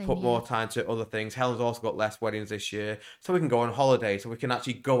I could put more time to other things. Helen's also got less weddings this year. So we can go on holiday, so we can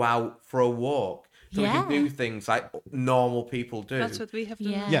actually go out for a walk. So we can do things like normal people do. That's what we have to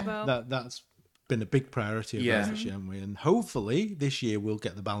do as well. That's been a big priority of ours this year, haven't we? And hopefully this year we'll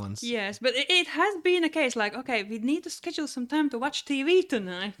get the balance. Yes, but it has been a case like, okay, we need to schedule some time to watch TV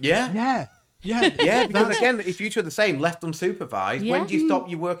tonight. Yeah, because again, if you two are the same, left unsupervised, when do you stop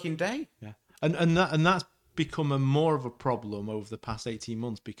your working day? Yeah. And that's become more of a problem over the past 18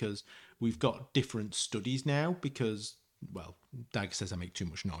 months because we've got different studies now because, well, Dagger says I make too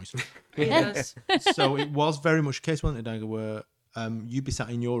much noise. Yes. So it was very much a case, wasn't it, Dagger, where you'd be sat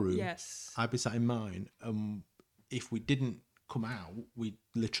in your room, I'd be sat in mine. If we didn't come out, we'd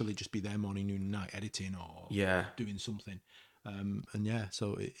literally just be there morning, noon, and night editing or doing something.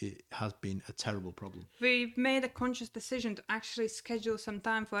 So it has been a terrible problem. We've made a conscious decision to actually schedule some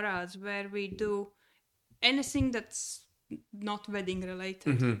time for us where we do anything that's not wedding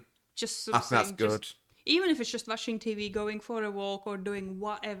related. Mm-hmm. Just that's good. Even if it's just watching TV, going for a walk, or doing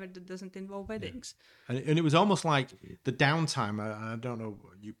whatever that doesn't involve weddings. And it was almost like the downtime. I don't know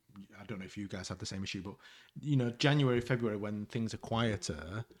if you guys have the same issue, but January, February, when things are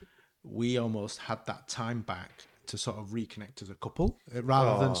quieter, we almost had that time back to sort of reconnect as a couple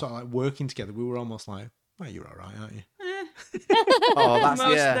rather than sort of like working together. We were almost like, well, you're all right, aren't you? Oh, that's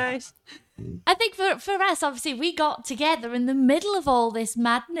Most yeah. days. I think for us, obviously, we got together in the middle of all this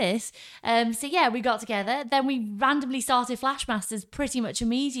madness. So yeah, we got together. Then we randomly started Flashmasters pretty much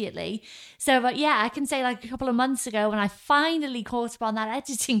immediately. So, but yeah, I can say like a couple of months ago when I finally caught up on that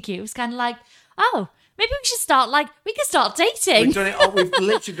editing queue, it was kind of like, oh, maybe we should start we could start dating. We've done it. Oh, we've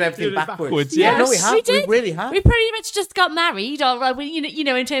literally done everything Did it backwards. backwards, Yeah, yes. no, we have. We did. We really have. We pretty much just got married, or you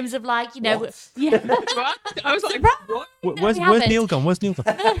know, in terms of like, you know, What? yeah. What? I was like, what? Where's we haven't. Neil gone? Where's Neil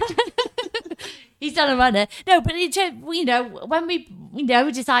gone? He's done a runner. No, but you know, when we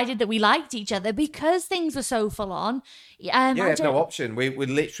decided that we liked each other because things were so full on. Yeah, we had no option. We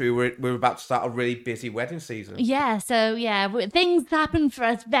literally were about to start a really busy wedding season. Yeah, so yeah, things happened for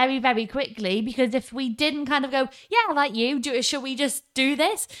us very, very quickly because if we didn't kind of go, yeah, I like you, should we just do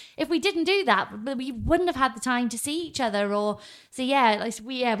this? If we didn't do that, we wouldn't have had the time to see each other. So yeah, like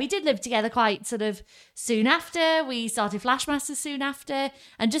we did live together quite sort of soon after. We started Flashmasters soon after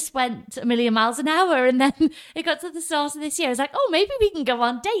and just went a million miles an hour. And then it got to the start of this year. I was like, oh, maybe we can go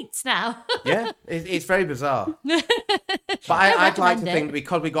on dates now. Yeah, it's very bizarre. But I'd like to recommend it. think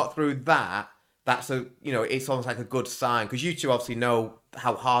because we got through that, that's it's almost like a good sign because you two obviously know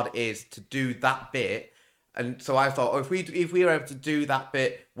how hard it is to do that bit. And so I thought, if we were able to do that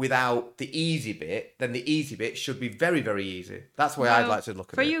bit without the easy bit, then the easy bit should be very, very easy. That's the way I'd like to look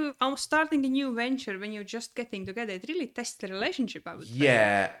at For it. you, starting a new venture when you're just getting together, it really tests the relationship, I would say.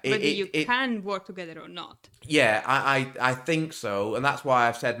 Yeah, Whether you can work together or not. Yeah, I think so, and that's why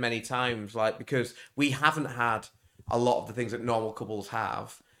I've said many times, like, because we haven't had a lot of the things that normal couples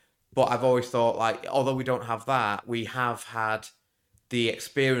have, but I've always thought, like, although we don't have that, we have had the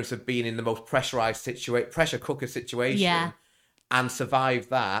experience of being in the most pressurized pressure cooker situation, Yeah. and survived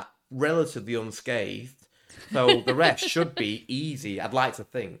that relatively unscathed. So the rest should be easy. I'd like to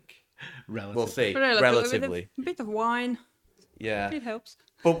think. We'll see. Relatively. With a bit of wine, Yeah. it helps.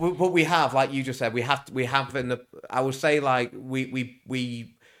 But we have, like you just said, we have in the. I would say like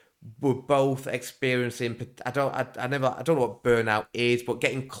we were both experiencing. I don't know what burnout is, but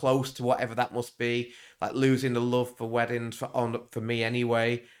getting close to whatever that must be, like losing the love for weddings for me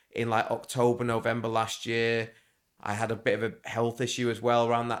anyway. In like October, November last year, I had a bit of a health issue as well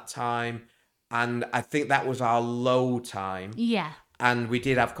around that time, and I think that was our low time. Yeah. And we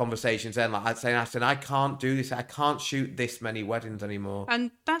did have conversations then, like I'd say, Ashton, I can't do this. I can't shoot this many weddings anymore.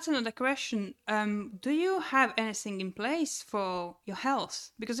 And that's another question. Do you have anything in place for your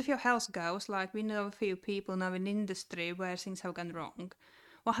health? Because if your health goes, like we know a few people now in the industry where things have gone wrong,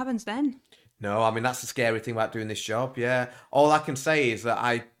 what happens then? No, I mean, that's the scary thing about doing this job, yeah. All I can say is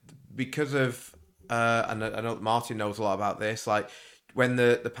that because of, and I know Martin knows a lot about this, like when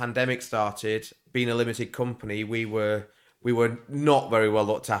the pandemic started, being a limited company, we were not very well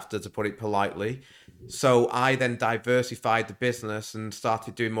looked after, to put it politely. So I then diversified the business and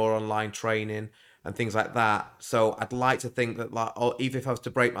started doing more online training and things like that. So I'd like to think that, like, even if I was to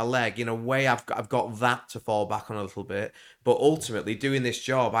break my leg, in a way, I've got that to fall back on a little bit. But ultimately, doing this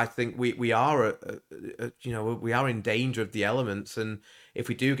job, I think we are, we are in danger of the elements. And if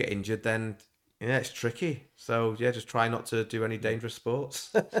we do get injured, then yeah, it's tricky. So yeah, just try not to do any dangerous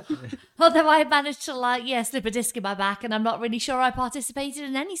sports. Although I managed to slip a disc in my back, and I'm not really sure I participated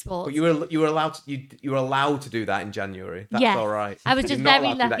in any sport. But you were allowed to do that in January. That's Yeah. all right. I was You're just not very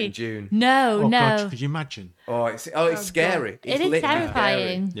allowed to do that lucky. in June. No, Oh, no. God, could you imagine? Oh, it's scary. It's It is literally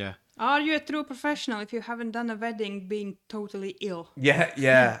terrifying. Yeah. Are you a true professional if you haven't done a wedding being totally ill? Scary.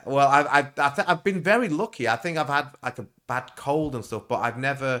 Yeah. Well, I've been very lucky. I think I've had like a bad cold and stuff, but I've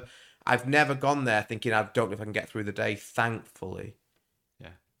never gone there thinking I don't know if I can get through the day. Thankfully. Yeah.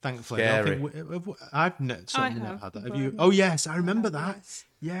 Thankfully, Scary. I've certainly never had that. Have you? Oh yes, I remember that. Yes.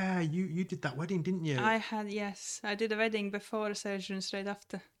 Yeah, you did that wedding, didn't you? I did a wedding before a surgery and straight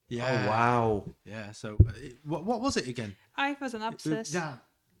after. Yeah. Oh wow. Yeah. So, what was it again? I was an abscess. Yeah.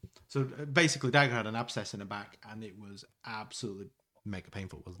 So basically, Dagger had an abscess in her back, and it was absolutely mega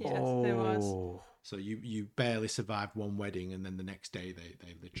painful, wasn't it? Yes, there was. Oh. So you barely survived one wedding, and then the next day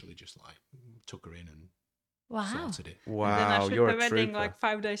they literally just like took her in and Wow. sorted it. And then I Wow, shoot you're the a wedding trooper. like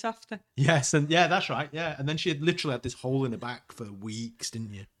 5 days after. Yes, and yeah, that's right. Yeah, and then she had literally had this hole in her back for weeks,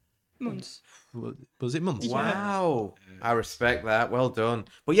 didn't you? Months. Was it months? Wow. I respect that. Well done.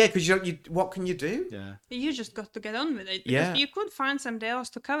 But yeah, because you what can you do? Yeah. You just got to get on with it. Because Yeah. you could find somebody else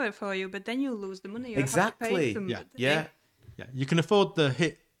to cover for you, but then you lose the money. You have to Exactly. pay them. Yeah. Yeah. Yeah, you can afford the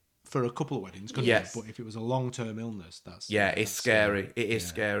hit for a couple of weddings, couldn't Yes. you? But if it was a long-term illness, that's It's scary. It is yeah,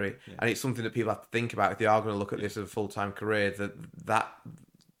 scary, yeah. and it's something that people have to think about if they are going to look at this as a full-time career.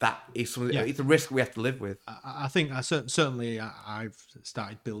 That is something. Yeah. It's a risk we have to live with. I think certainly I've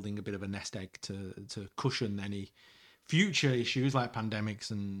started building a bit of a nest egg to cushion any future issues like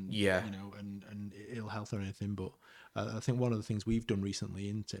pandemics and Yeah. and ill health or anything. But I think one of the things we've done recently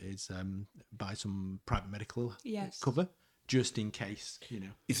is buy some private medical cover just in case.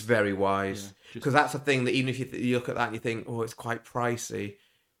 It's very wise because that's the thing that even if you look at that and you think, oh, it's quite pricey,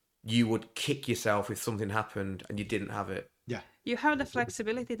 you would kick yourself if something happened and you didn't have it. Yeah. You have the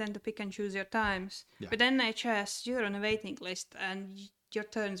flexibility then to pick and choose your times. Yeah. With NHS, you're on a waiting list and your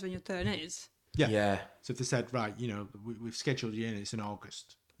turn's when your turn is. Yeah. So if they said, right, we've scheduled you in, it's in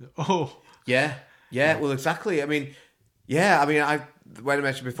August. Oh. Yeah. Well, exactly. I mean, when I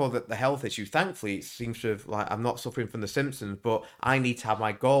mentioned before that the health issue, thankfully it seems to have, like, I'm not suffering from the symptoms, but I need to have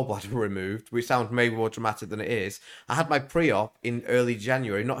my gallbladder removed, which sounds maybe more dramatic than it is. I had my pre-op in early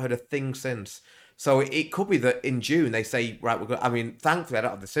January, not heard a thing since. So it could be that in June they say, right, thankfully I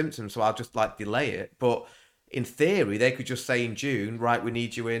don't have the symptoms, so I'll just delay it. But in theory, they could just say in June, right, we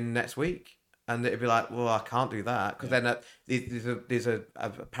need you in next week. And it'd be like, well, I can't do that because then there's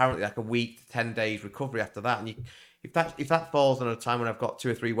apparently like a week to 10 days recovery after that. And if that falls on a time when I've got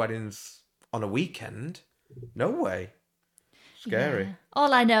 2 or 3 weddings on a weekend, no way. Scary. Yeah.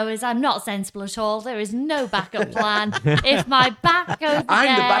 All I know is I'm not sensible at all. There is no backup plan. If my back goes again...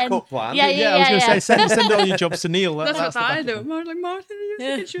 I'm the backup plan. Yeah, I was going to say, send all your jobs to Neil. That's what I do. Martin, you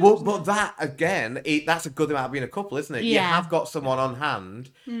can choose. But that, again, that's a good thing about being a couple, isn't it? You Yeah. have got someone on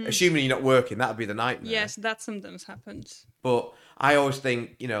hand. Assuming you're not working, that would be the nightmare. Yes, that sometimes happens. But I always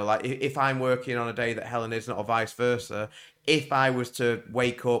think, if I'm working on a day that Helen isn't or vice versa, if I was to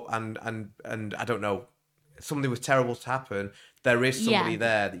wake up and I don't know, something was terrible to happen, there is somebody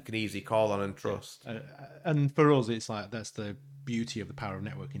there that you can easily call on and trust. And for us, it's like that's the beauty of the power of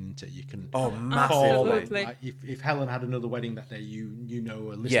networking, isn't it? You can call. Absolutely. Like, if Helen had another wedding that day, you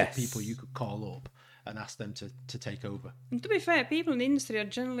know a list of people you could call up and ask them to take over. And to be fair, people in the industry are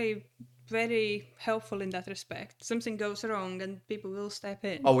generally very helpful in that respect. Something goes wrong and people will step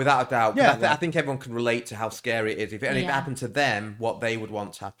in. Oh, without a doubt. Yeah, I think everyone can relate to how scary it is. If it happened to them, what they would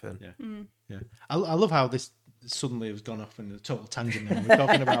want to happen. Yeah. I love how this suddenly has gone off in a total tangent. And we're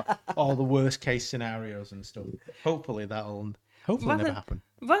talking about all the worst case scenarios and stuff. Hopefully that'll never happen.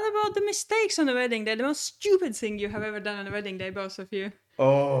 What about the mistakes on the wedding day? The most stupid thing you have ever done on a wedding day, both of you?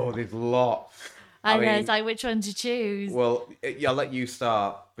 Oh, there's lots. I know, it's like which one to choose. Well, I'll let you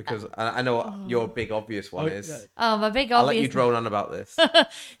start because I know what your big obvious one is. Oh, my big obvious. I'll let you drone on about this.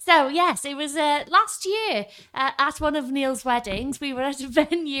 So, yes, it was last year at one of Neil's weddings. We were at a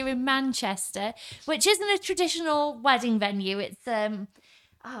venue in Manchester, which isn't a traditional wedding venue. It's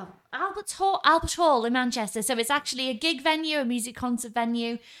Albert Hall in Manchester. So it's actually a gig venue, a music concert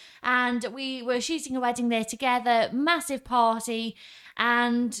venue. And we were shooting a wedding there together, massive party.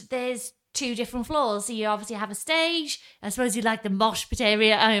 And there's 2 different floors. So you obviously have a stage. I suppose you like the mosh pit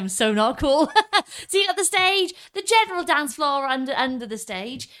area. I am so not cool. So you got the stage, the general dance floor under the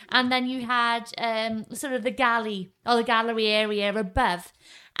stage, and then you had sort of the galley or the gallery area above.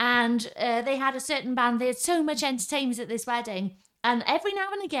 And they had a certain band. They had so much entertainment at this wedding. And every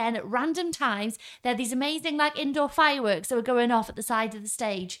now and again, at random times, there are these amazing indoor fireworks that were going off at the side of the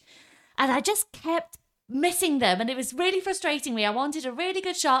stage. And I just kept missing them, and it was really frustrating me. I wanted a really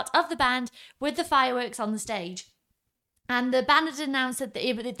good shot of the band with the fireworks on the stage. And the band had announced that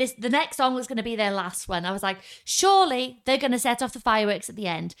the next song was going to be their last one. I was like, surely they're going to set off the fireworks at the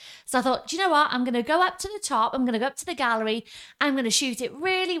end. So I thought, do you know what? I'm going to go up to the top. I'm going to go up to the gallery. I'm going to shoot it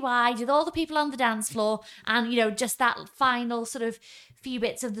really wide with all the people on the dance floor and, just that final sort of few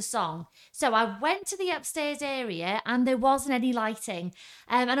bits of the song. So I went to the upstairs area and there wasn't any lighting.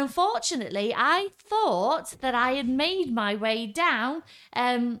 And unfortunately, I thought that I had made my way down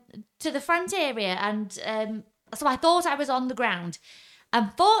to the front area and... So I thought I was on the ground.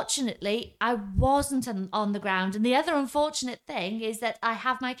 Unfortunately, I wasn't on the ground. And the other unfortunate thing is that I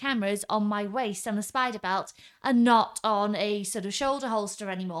have my cameras on my waist on a spider belt and not on a sort of shoulder holster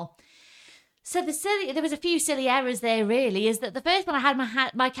anymore. So there was a few silly errors there, really, is that the first one I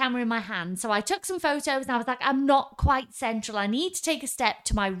had my camera in my hand. So I took some photos and I was like, I'm not quite central. I need to take a step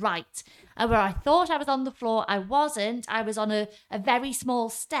to my right. And where I thought I was on the floor, I wasn't. I was on a very small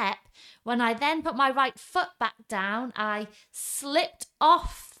step. When I then put my right foot back down, I slipped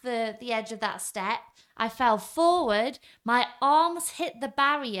off the edge of that step. I fell forward. My arms hit the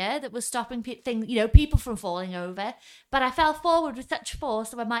barrier that was stopping people from falling over. But I fell forward with such force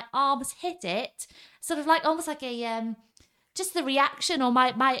that when my arms hit it, sort of almost like a just the reaction or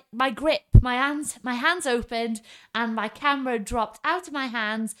my grip, my hands opened and my camera dropped out of my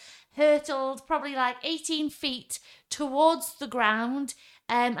hands, hurtled probably 18 feet towards the ground.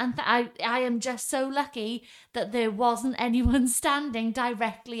 I am just so lucky that there wasn't anyone standing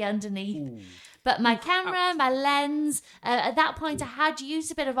directly underneath. But my camera, my lens, at that point I had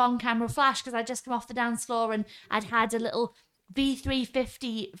used a bit of on-camera flash because I'd just come off the dance floor and I'd had a little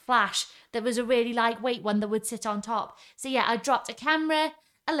V350 flash that was a really lightweight one that would sit on top. So yeah, I dropped a camera,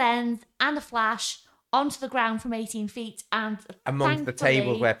 a lens and a flash onto the ground from 18 feet, and amongst the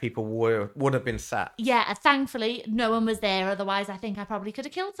tables where people would have been sat. Yeah, thankfully no one was there, otherwise I think I probably could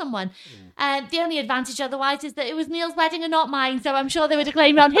have killed someone. The only advantage otherwise is that it was Neil's wedding and not mine, so I'm sure they would have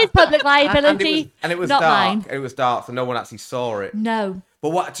claimed on his public liability. and it was not dark. Mine. It was dark, so no one actually saw it. No.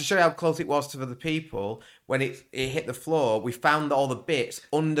 But to show you how close it was to the people, when it hit the floor, we found all the bits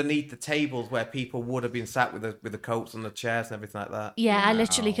underneath the tables where people would have been sat with the coats and the chairs and everything like that. Yeah, I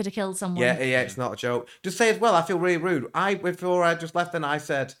literally could have killed someone. Yeah, it's not a joke. Just say as well, I feel really rude. Before I just left, and I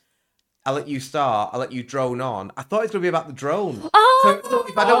said, I'll let you start, I'll let you drone on. I thought it was going to be about the drone. Oh! So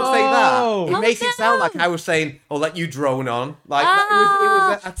if I don't say that, it makes it sound like I was saying, I'll let you drone on. Like,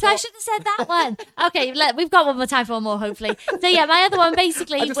 so I should have said that one. Okay, we've got one more time for one more, hopefully. So yeah, my other one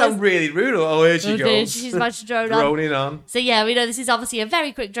basically I just sound really rude. Oh, here she goes. She's about to drone Droning on. So yeah, we know this is obviously a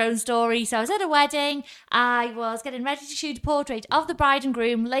very quick drone story. So I was at a wedding. I was getting ready to shoot a portrait of the bride and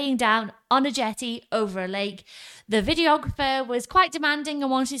groom laying down on a jetty over a lake. The videographer was quite demanding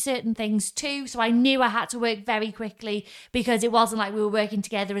and wanted certain things too, so I knew I had to work very quickly because it wasn't like we were working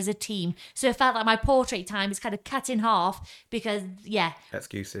together as a team. So it felt like my portrait time is kind of cut in half because, yeah.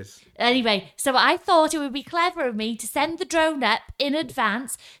 Excuses. Anyway, so I thought it would be clever of me to send the drone up in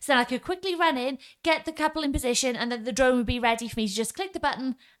advance so I could quickly run in, get the couple in position, and then the drone would be ready for me to just click the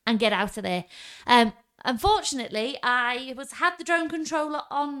button and get out of there. Unfortunately, I had the drone controller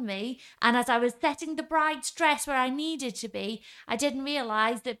on me, and as I was setting the bride's dress where I needed to be, I didn't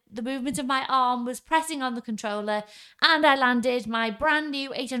realise that the movement of my arm was pressing on the controller, and I landed my brand new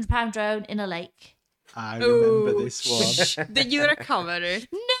 £800 drone in a lake. I remember this one. Did you recover it?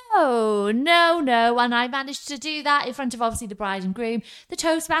 No. And I managed to do that in front of obviously the bride and groom. The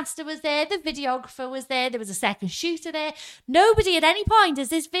Toastmaster was there. The videographer was there. There was a second shooter there. Nobody at any point as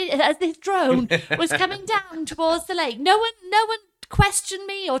this drone was coming down towards the lake. No one questioned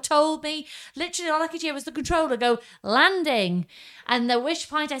me or told me. Literally all I could hear was the controller go, landing. And at which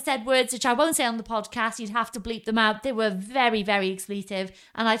point I said words which I won't say on the podcast. You'd have to bleep them out. They were very, very expletive.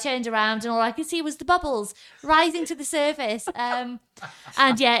 And I turned around and all I could see was the bubbles rising to the surface. And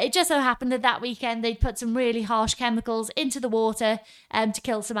yeah, it just so happened that weekend they'd put some really harsh chemicals into the water to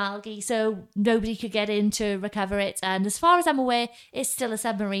kill some algae. So nobody could get in to recover it. And as far as I'm aware, it's still a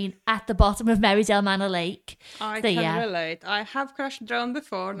submarine at the bottom of Merrydale Manor Lake. I can relate. I have crashed a drone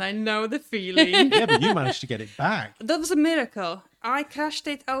before and I know the feeling. Yeah, but you managed to get it back. That was a miracle. I crashed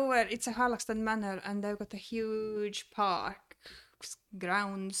it over. It's a Harlaxton Manor and they've got a huge park,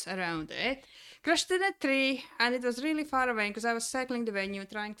 grounds around it. Crashed in a tree and it was really far away because I was circling the venue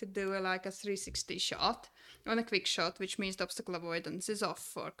trying to do a 360 shot on a quick shot, which means the obstacle avoidance is off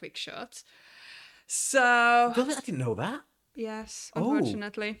for quick shots. So... I didn't know that. Yes,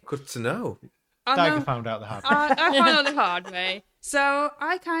 unfortunately. Good to know. Tiger found out the hard way. I found out the hard way. So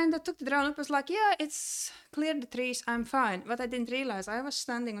I kind of took the drone up, was like, yeah, it's cleared the trees, I'm fine. But I didn't realize I was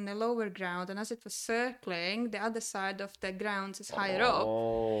standing on the lower ground, and as it was circling, the other side of the grounds is higher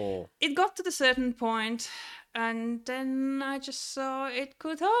up. It got to the certain point, and then I just saw it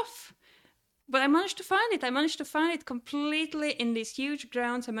cut off. But I managed to find it. I managed to find it completely in these huge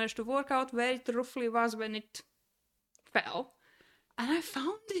grounds. I managed to work out where it roughly was when it fell. And I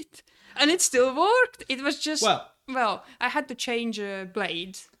found it. And it still worked. It was just... Well, I had to change a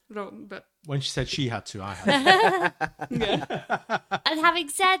blade. But... When she said she had to, I had to. Yeah. And having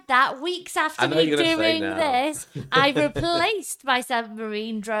said that, weeks after me doing this, I replaced my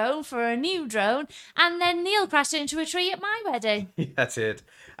submarine drone for a new drone, and then Neil crashed into a tree at my wedding. That's it.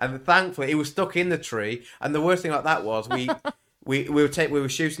 And thankfully, it was stuck in the tree. And the worst thing about that was we were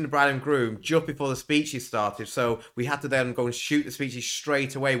shooting the bride and groom just before the speeches started, so we had to then go and shoot the speeches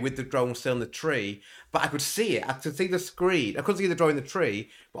straight away with the drone still in the tree. But I could see it. I could see the screen. I couldn't see the drone in the tree,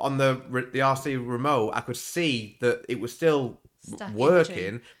 but on the RC remote, I could see that it was still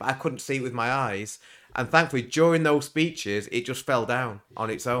working, but I couldn't see it with my eyes. And thankfully, during those speeches, it just fell down on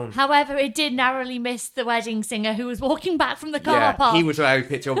its own. However, it did narrowly miss the wedding singer who was walking back from the car park. He was where I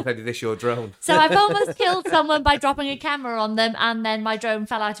picked up and said, "Is this your drone?" So I've almost killed someone by dropping a camera on them, and then my drone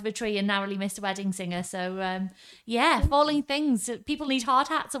fell out of a tree and narrowly missed a wedding singer. So, falling things. People need hard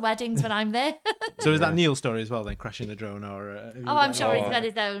hats at weddings when I'm there. So is that Neil's story as well, then, crashing the drone? I'm sure he's got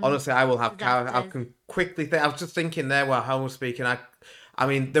his own. Honestly, I will have... I can quickly think... I was just thinking there while Helen was speaking, I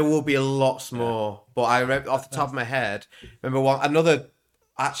mean, there will be a lots more, but I read off the top of my head. Remember another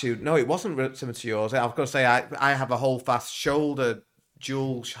Actually, no, it wasn't similar to yours. I've got to say, I have a hold fast shoulder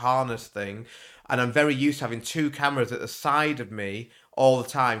dual harness thing, and I'm very used to having two cameras at the side of me all the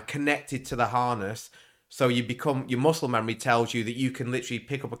time connected to the harness. So your muscle memory tells you that you can literally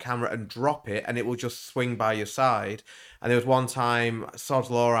pick up a camera and drop it and it will just swing by your side. And there was one time, sod's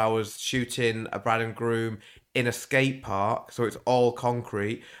law, I was shooting a bride and groom in a skate park, so it's all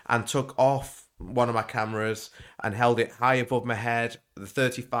concrete, and took off one of my cameras and held it high above my head, the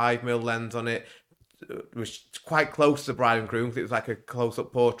 35mm lens on it, was quite close to the bride and groom because it was like a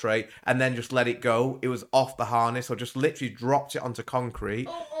close-up portrait, and then just let it go. It was off the harness, so just literally dropped it onto concrete.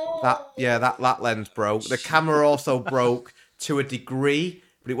 That lens broke. The camera also broke to a degree,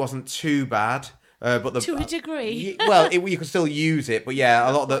 but it wasn't too bad. To a degree. You can still use it, but yeah,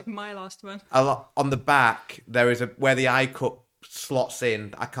 a lot of the like my last one. a lot on the back there is where the eye cup slots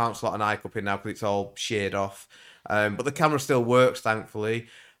in. I can't slot an eye cup in now because it's all sheared off. But the camera still works, thankfully.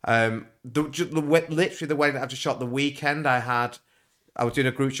 Literally the way that I just shot the weekend, I was doing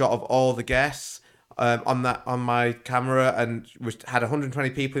a group shot of all the guests on my camera, and had 120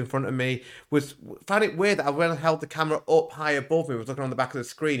 people in front of me. Found it weird that when I held the camera up high above me, was looking on the back of the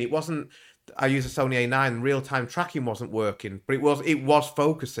screen. It wasn't. I used a Sony A9. Real time tracking wasn't working, but it was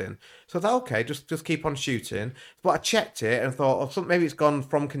focusing. So I thought, okay, just keep on shooting. But I checked it and thought, maybe it's gone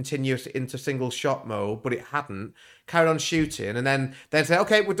from continuous into single shot mode, but it hadn't. Carried on shooting, and then say,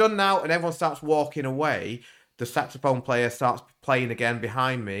 okay, we're done now, and everyone starts walking away. The saxophone player starts playing again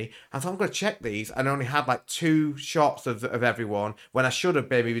behind me. I thought, I'm going to check these. And I only had like 2 shots of everyone when I should have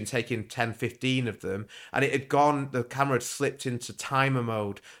maybe been taking 10, 15 of them. And it had gone, the camera had slipped into timer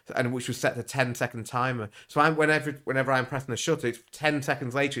mode, and which was set to 10-second timer. So whenever I'm pressing the shutter, it's 10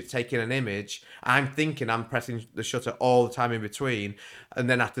 seconds later, it's taking an image. I'm thinking I'm pressing the shutter all the time in between. And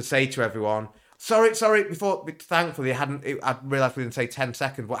then I have to say to everyone, Sorry. Thankfully, I'd realised we didn't say 10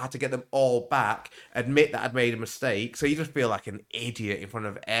 seconds, but I had to get them all back, admit that I'd made a mistake. So you just feel like an idiot in front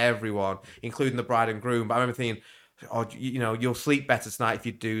of everyone, including the bride and groom. But I remember thinking, you'll sleep better tonight if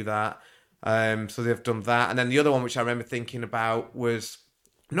you do that. So they've done that. And then the other one, which I remember thinking about, was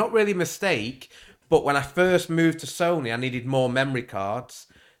not really a mistake, but when I first moved to Sony, I needed more memory cards.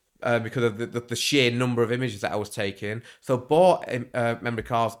 Because of the sheer number of images that I was taking. So bought memory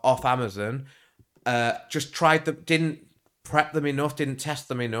cards off Amazon. Just tried them, didn't prep them enough, didn't test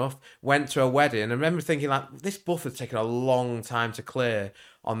them enough, went to a wedding, and I remember thinking, like, this buffer's taken a long time to clear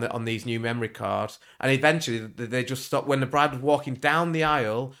on these new memory cards, and eventually they just stopped. When the bride was walking down the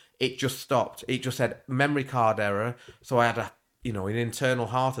aisle, it just stopped. It just said memory card error, so I had an internal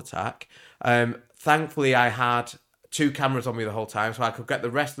heart attack. Thankfully I had 2 cameras on me the whole time, so I could get the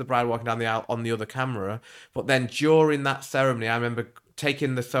rest of the bride walking down the aisle on the other camera. But then during that ceremony, I remember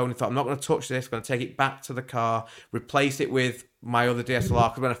taking the Sony, thought, I'm not going to touch this, I'm going to take it back to the car, replace it with my other DSLR.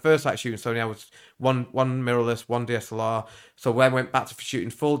 Because when I first started shooting Sony, I was one mirrorless, one DSLR. So when I went back to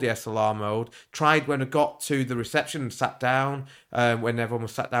shooting full DSLR mode, tried when I got to the reception and sat down, when everyone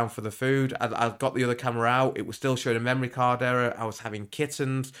was sat down for the food, I got the other camera out, it was still showing a memory card error, I was having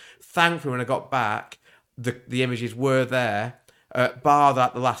kittens. Thankfully, when I got back, the images were there, bar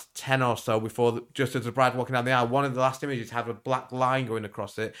that the last 10 or so before, just as the bride walking down the aisle, one of the last images had a black line going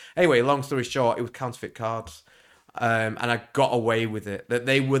across it. Anyway, long story short, it was counterfeit cards, and I got away with it. That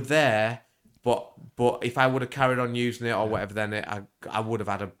they were there, but if I would have carried on using it or whatever, then I would have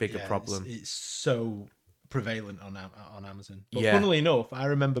had a bigger problem. It's so prevalent on Amazon. But funnily enough, I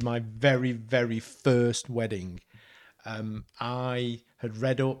remember my very, very first wedding. I had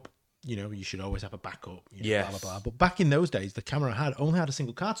read up, you should always have a backup, blah, blah, blah. But back in those days, the camera only had a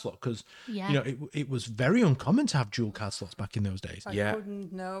single card slot because, it was very uncommon to have dual card slots back in those days. I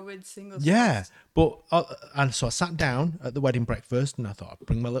wouldn't know with single slots. Yeah, but, and so I sat down at the wedding breakfast and I thought I'd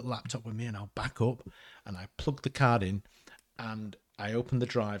bring my little laptop with me and I'll back up, and I plugged the card in and I opened the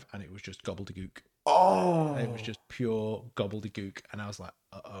drive and it was just gobbledygook. Oh! It was just pure gobbledygook, and I was like,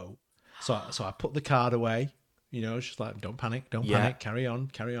 uh-oh. So I put the card away. It's just like, don't panic, carry on.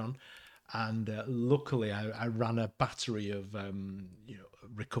 And luckily, I ran a battery of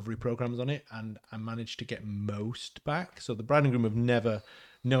recovery programs on it, and I managed to get most back. So the bride and groom have never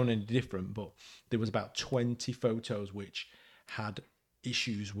known any different, but there was about 20 photos which had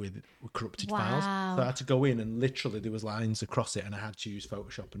issues with corrupted files. So I had to go in, and literally there was lines across it, and I had to use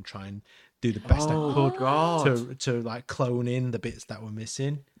Photoshop and try and do the best I could to like clone in the bits that were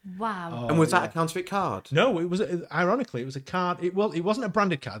missing. Wow. And was that a counterfeit card? No, it was, ironically, it was a card. It wasn't a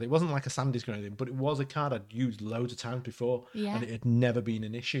branded card. It wasn't like a SanDisk or anything, but it was a card I'd used loads of times before, and it had never been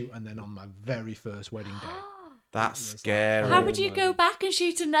an issue. And then on my very first wedding day, That's scary. How would you go back and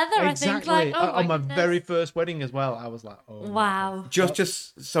shoot another? Exactly. I think, like, on my goodness. very first wedding as well, I was like, oh. Wow.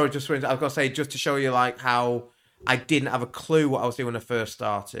 Just I was gonna say, just to show you like how I didn't have a clue what I was doing when I first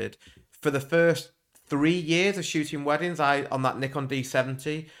started. For the first 3 years of shooting weddings, on that Nikon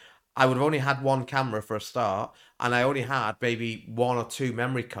D70, I would have only had one camera for a start, and I only had maybe 1 or 2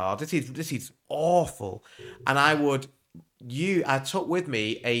 memory cards. This is awful. And I took with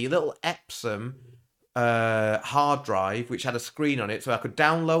me a little Epsom hard drive which had a screen on it, so I could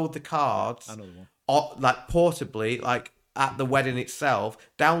download the cards, like portably, like at the wedding itself,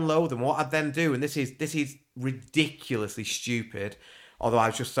 download them. What I'd then do, and this is ridiculously stupid, although I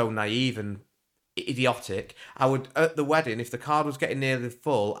was just so naive and idiotic, I would, at the wedding, if the card was getting nearly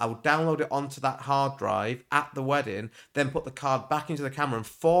full, I would download it onto that hard drive at the wedding, then put the card back into the camera and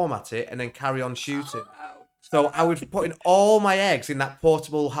format it, and then carry on shooting. So I was putting all my eggs in that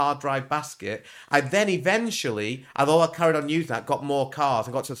portable hard drive basket. I then eventually, although I carried on using that, got more cards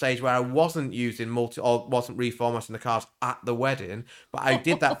and got to the stage where I wasn't using or wasn't reformatting the cards at the wedding. But I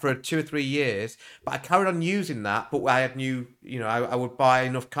did that for 2 or 3 years. But I carried on using that. But I had I would buy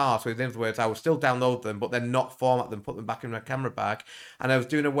enough cards. So in other words, I would still download them, but then not format them, put them back in my camera bag. And I was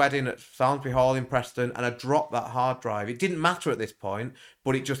doing a wedding at Salisbury Hall in Preston, and I dropped that hard drive. It didn't matter at this point,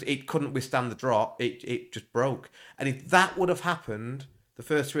 but it couldn't withstand the drop. It just broke. And if that would have happened the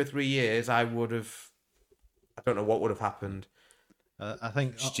first 2 or 3 years, I don't know what would have happened. I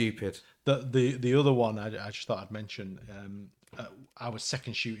think stupid. The other one I just thought I'd mention. I was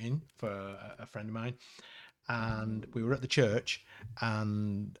second shooting for a friend of mine, and we were at the church,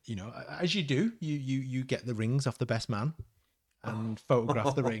 and as you do, you get the rings off the best man and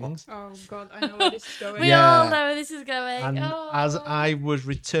photograph the rings. Oh God, I know where this is going. We all know where this is going. And as I was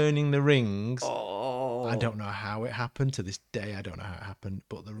returning the rings, I don't know how it happened. To this day, I don't know how it happened.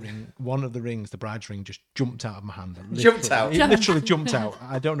 But one of the rings, the bride's ring, just jumped out of my hand. It literally jumped out.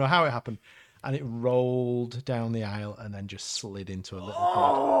 I don't know how it happened. And it rolled down the aisle and then just slid into a little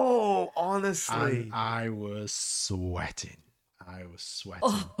pod. Oh, honestly. And I was sweating.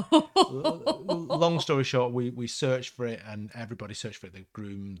 Long story short, we searched for it, and everybody searched for it. The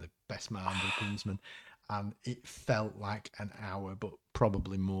groom, the best man, the groomsman. And it felt like an hour, but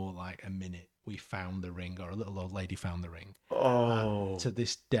probably more like a minute. We found the ring, or a little old lady found the ring. Oh. And to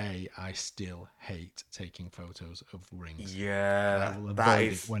this day, I still hate taking photos of rings. Yeah. I will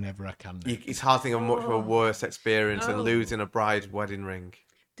avoid it whenever I can. It's hard to think of much of a worse experience than losing a bride's wedding ring.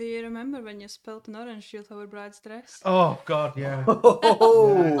 Do you remember when you spilled an orange juice over bride's dress? Oh, God, yeah.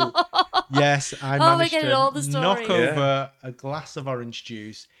 Yes, I we're managed getting to all the stories. knock over a glass of orange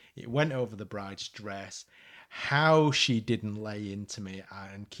juice. It went over the bride's dress. How she didn't lay into me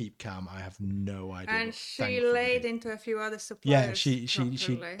and keep calm, I have no idea. And she laid into a few other suppliers. Yeah,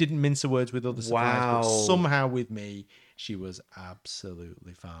 she didn't mince her words with other suppliers, but somehow with me, she was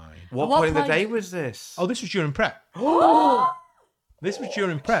absolutely fine. What point in the day was this? Oh, this was during prep. This was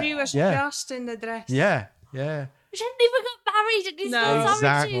during prep. She was just in the dress. Yeah. She hadn't even got married and he's No.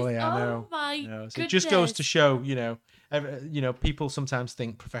 Exactly, I know. Oh my So goodness. it just goes to show, people sometimes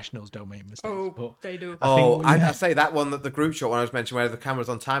think professionals don't make mistakes. Oh, but they do. I say that one, that the group shot when I was mentioning where the camera's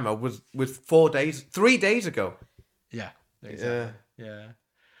on timer was 3 days ago. Yeah, exactly. Yeah.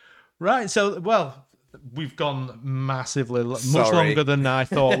 Right. So, we've gone massively much longer than I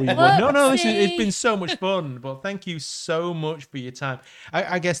thought we would. No, it's been so much fun. But thank you so much for your time.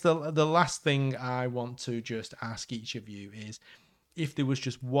 I guess the last thing I want to just ask each of you is, if there was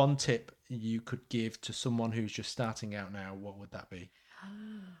just one tip you could give to someone who's just starting out now, what would that be?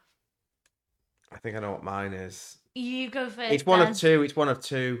 I think I know what mine is. You go first. It's one of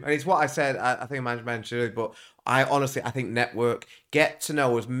two. And it's what I said, I think I mentioned earlier, but I think network. Get to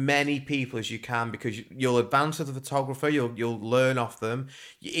know as many people as you can, because you'll advance as a photographer, you'll learn off them.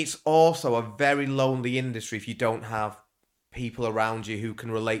 It's also a very lonely industry if you don't have people around you who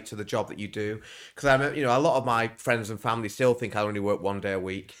can relate to the job that you do. Because I remember, a lot of my friends and family still think I only work 1 day a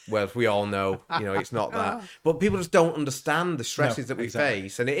week, whereas we all know, it's not that. But people just don't understand the stresses that we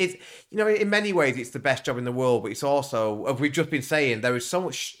face. And it is, in many ways, it's the best job in the world, but it's also, as we've just been saying, there is so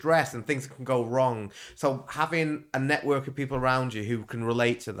much stress and things that can go wrong. So having a network of people around you who can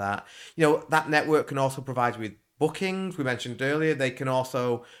relate to that, that network can also provide you with bookings. We mentioned earlier, they can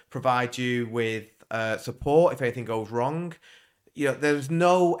also provide you with support if anything goes wrong. There's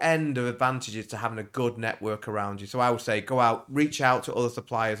no end of advantages to having a good network around you. So I would say go out, reach out to other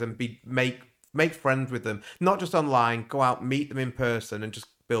suppliers and make friends with them, not just online. Go out, meet them in person, and just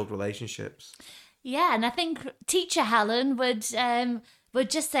build relationships. Yeah, and I think teacher Helen would would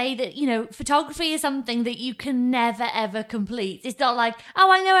just say that, photography is something that you can never, ever complete. It's not like,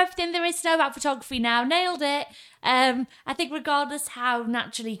 oh, I know everything there is to know about photography now, nailed it. I think regardless how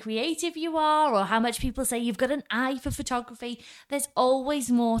naturally creative you are or how much people say you've got an eye for photography, there's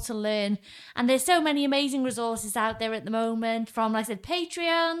always more to learn. And there's so many amazing resources out there at the moment, from, like I said,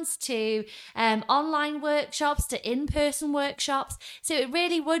 Patreons to online workshops to in-person workshops. So it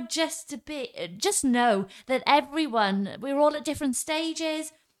really would just know that we're all at different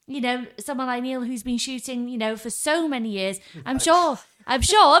stages. Someone like Neil, who's been shooting, for so many years, I'm sure,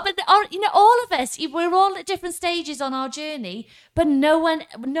 but all of us, we're all at different stages on our journey, but no one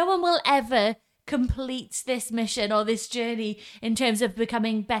will ever complete this mission or this journey in terms of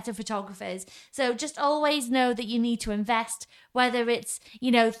becoming better photographers. So just always know that you need to invest, whether it's,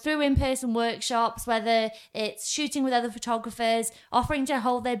 through in-person workshops, whether it's shooting with other photographers, offering to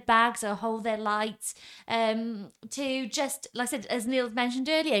hold their bags or hold their lights, to just, like I said, as Neil mentioned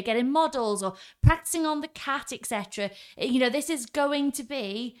earlier, getting models or practicing on the cat, etc. This is going to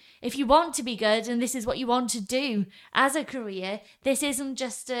be, if you want to be good and this is what you want to do as a career, this isn't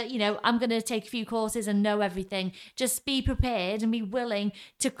just, I'm going to take a few courses and know everything. Just be prepared and be willing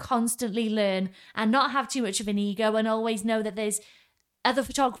to constantly learn and not have too much of an ego, and always know that there's other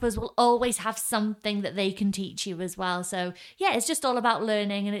photographers will always have something that they can teach you as well. So yeah, it's just all about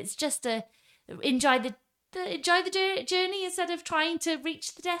learning, and it's just to enjoy the journey instead of trying to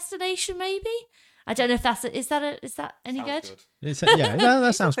reach the destination. Maybe, I don't know if is that any good? Yeah,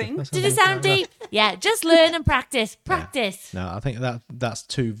 that sounds good. Did it sound deep? Yeah, just learn and practice. Practice. Yeah. No, I think that's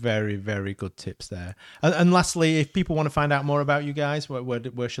two very, very good tips there. And lastly, if people want to find out more about you guys,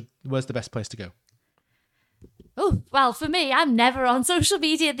 where's the best place to go? Oh, well, for me, I'm never on social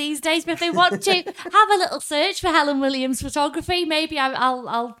media these days, but if they want to have a little search for Helen Williams Photography, maybe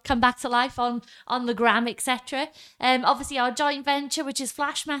I'll come back to life on the gram, etc. Obviously, our joint venture, which is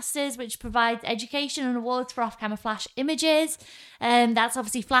Flashmasters, which provides education and awards for off-camera flash images. That's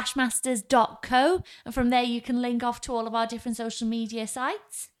obviously flashmasters.co, and from there you can link off to all of our different social media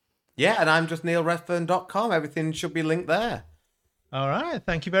sites. Yeah, and I'm just neilredfern.com. Everything should be linked there. All right.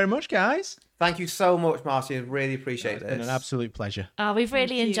 Thank you very much, guys. Thank you so much, Martin. Really appreciate it. It's been an absolute pleasure. Oh, we've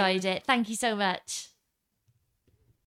really enjoyed it. Thank you so much.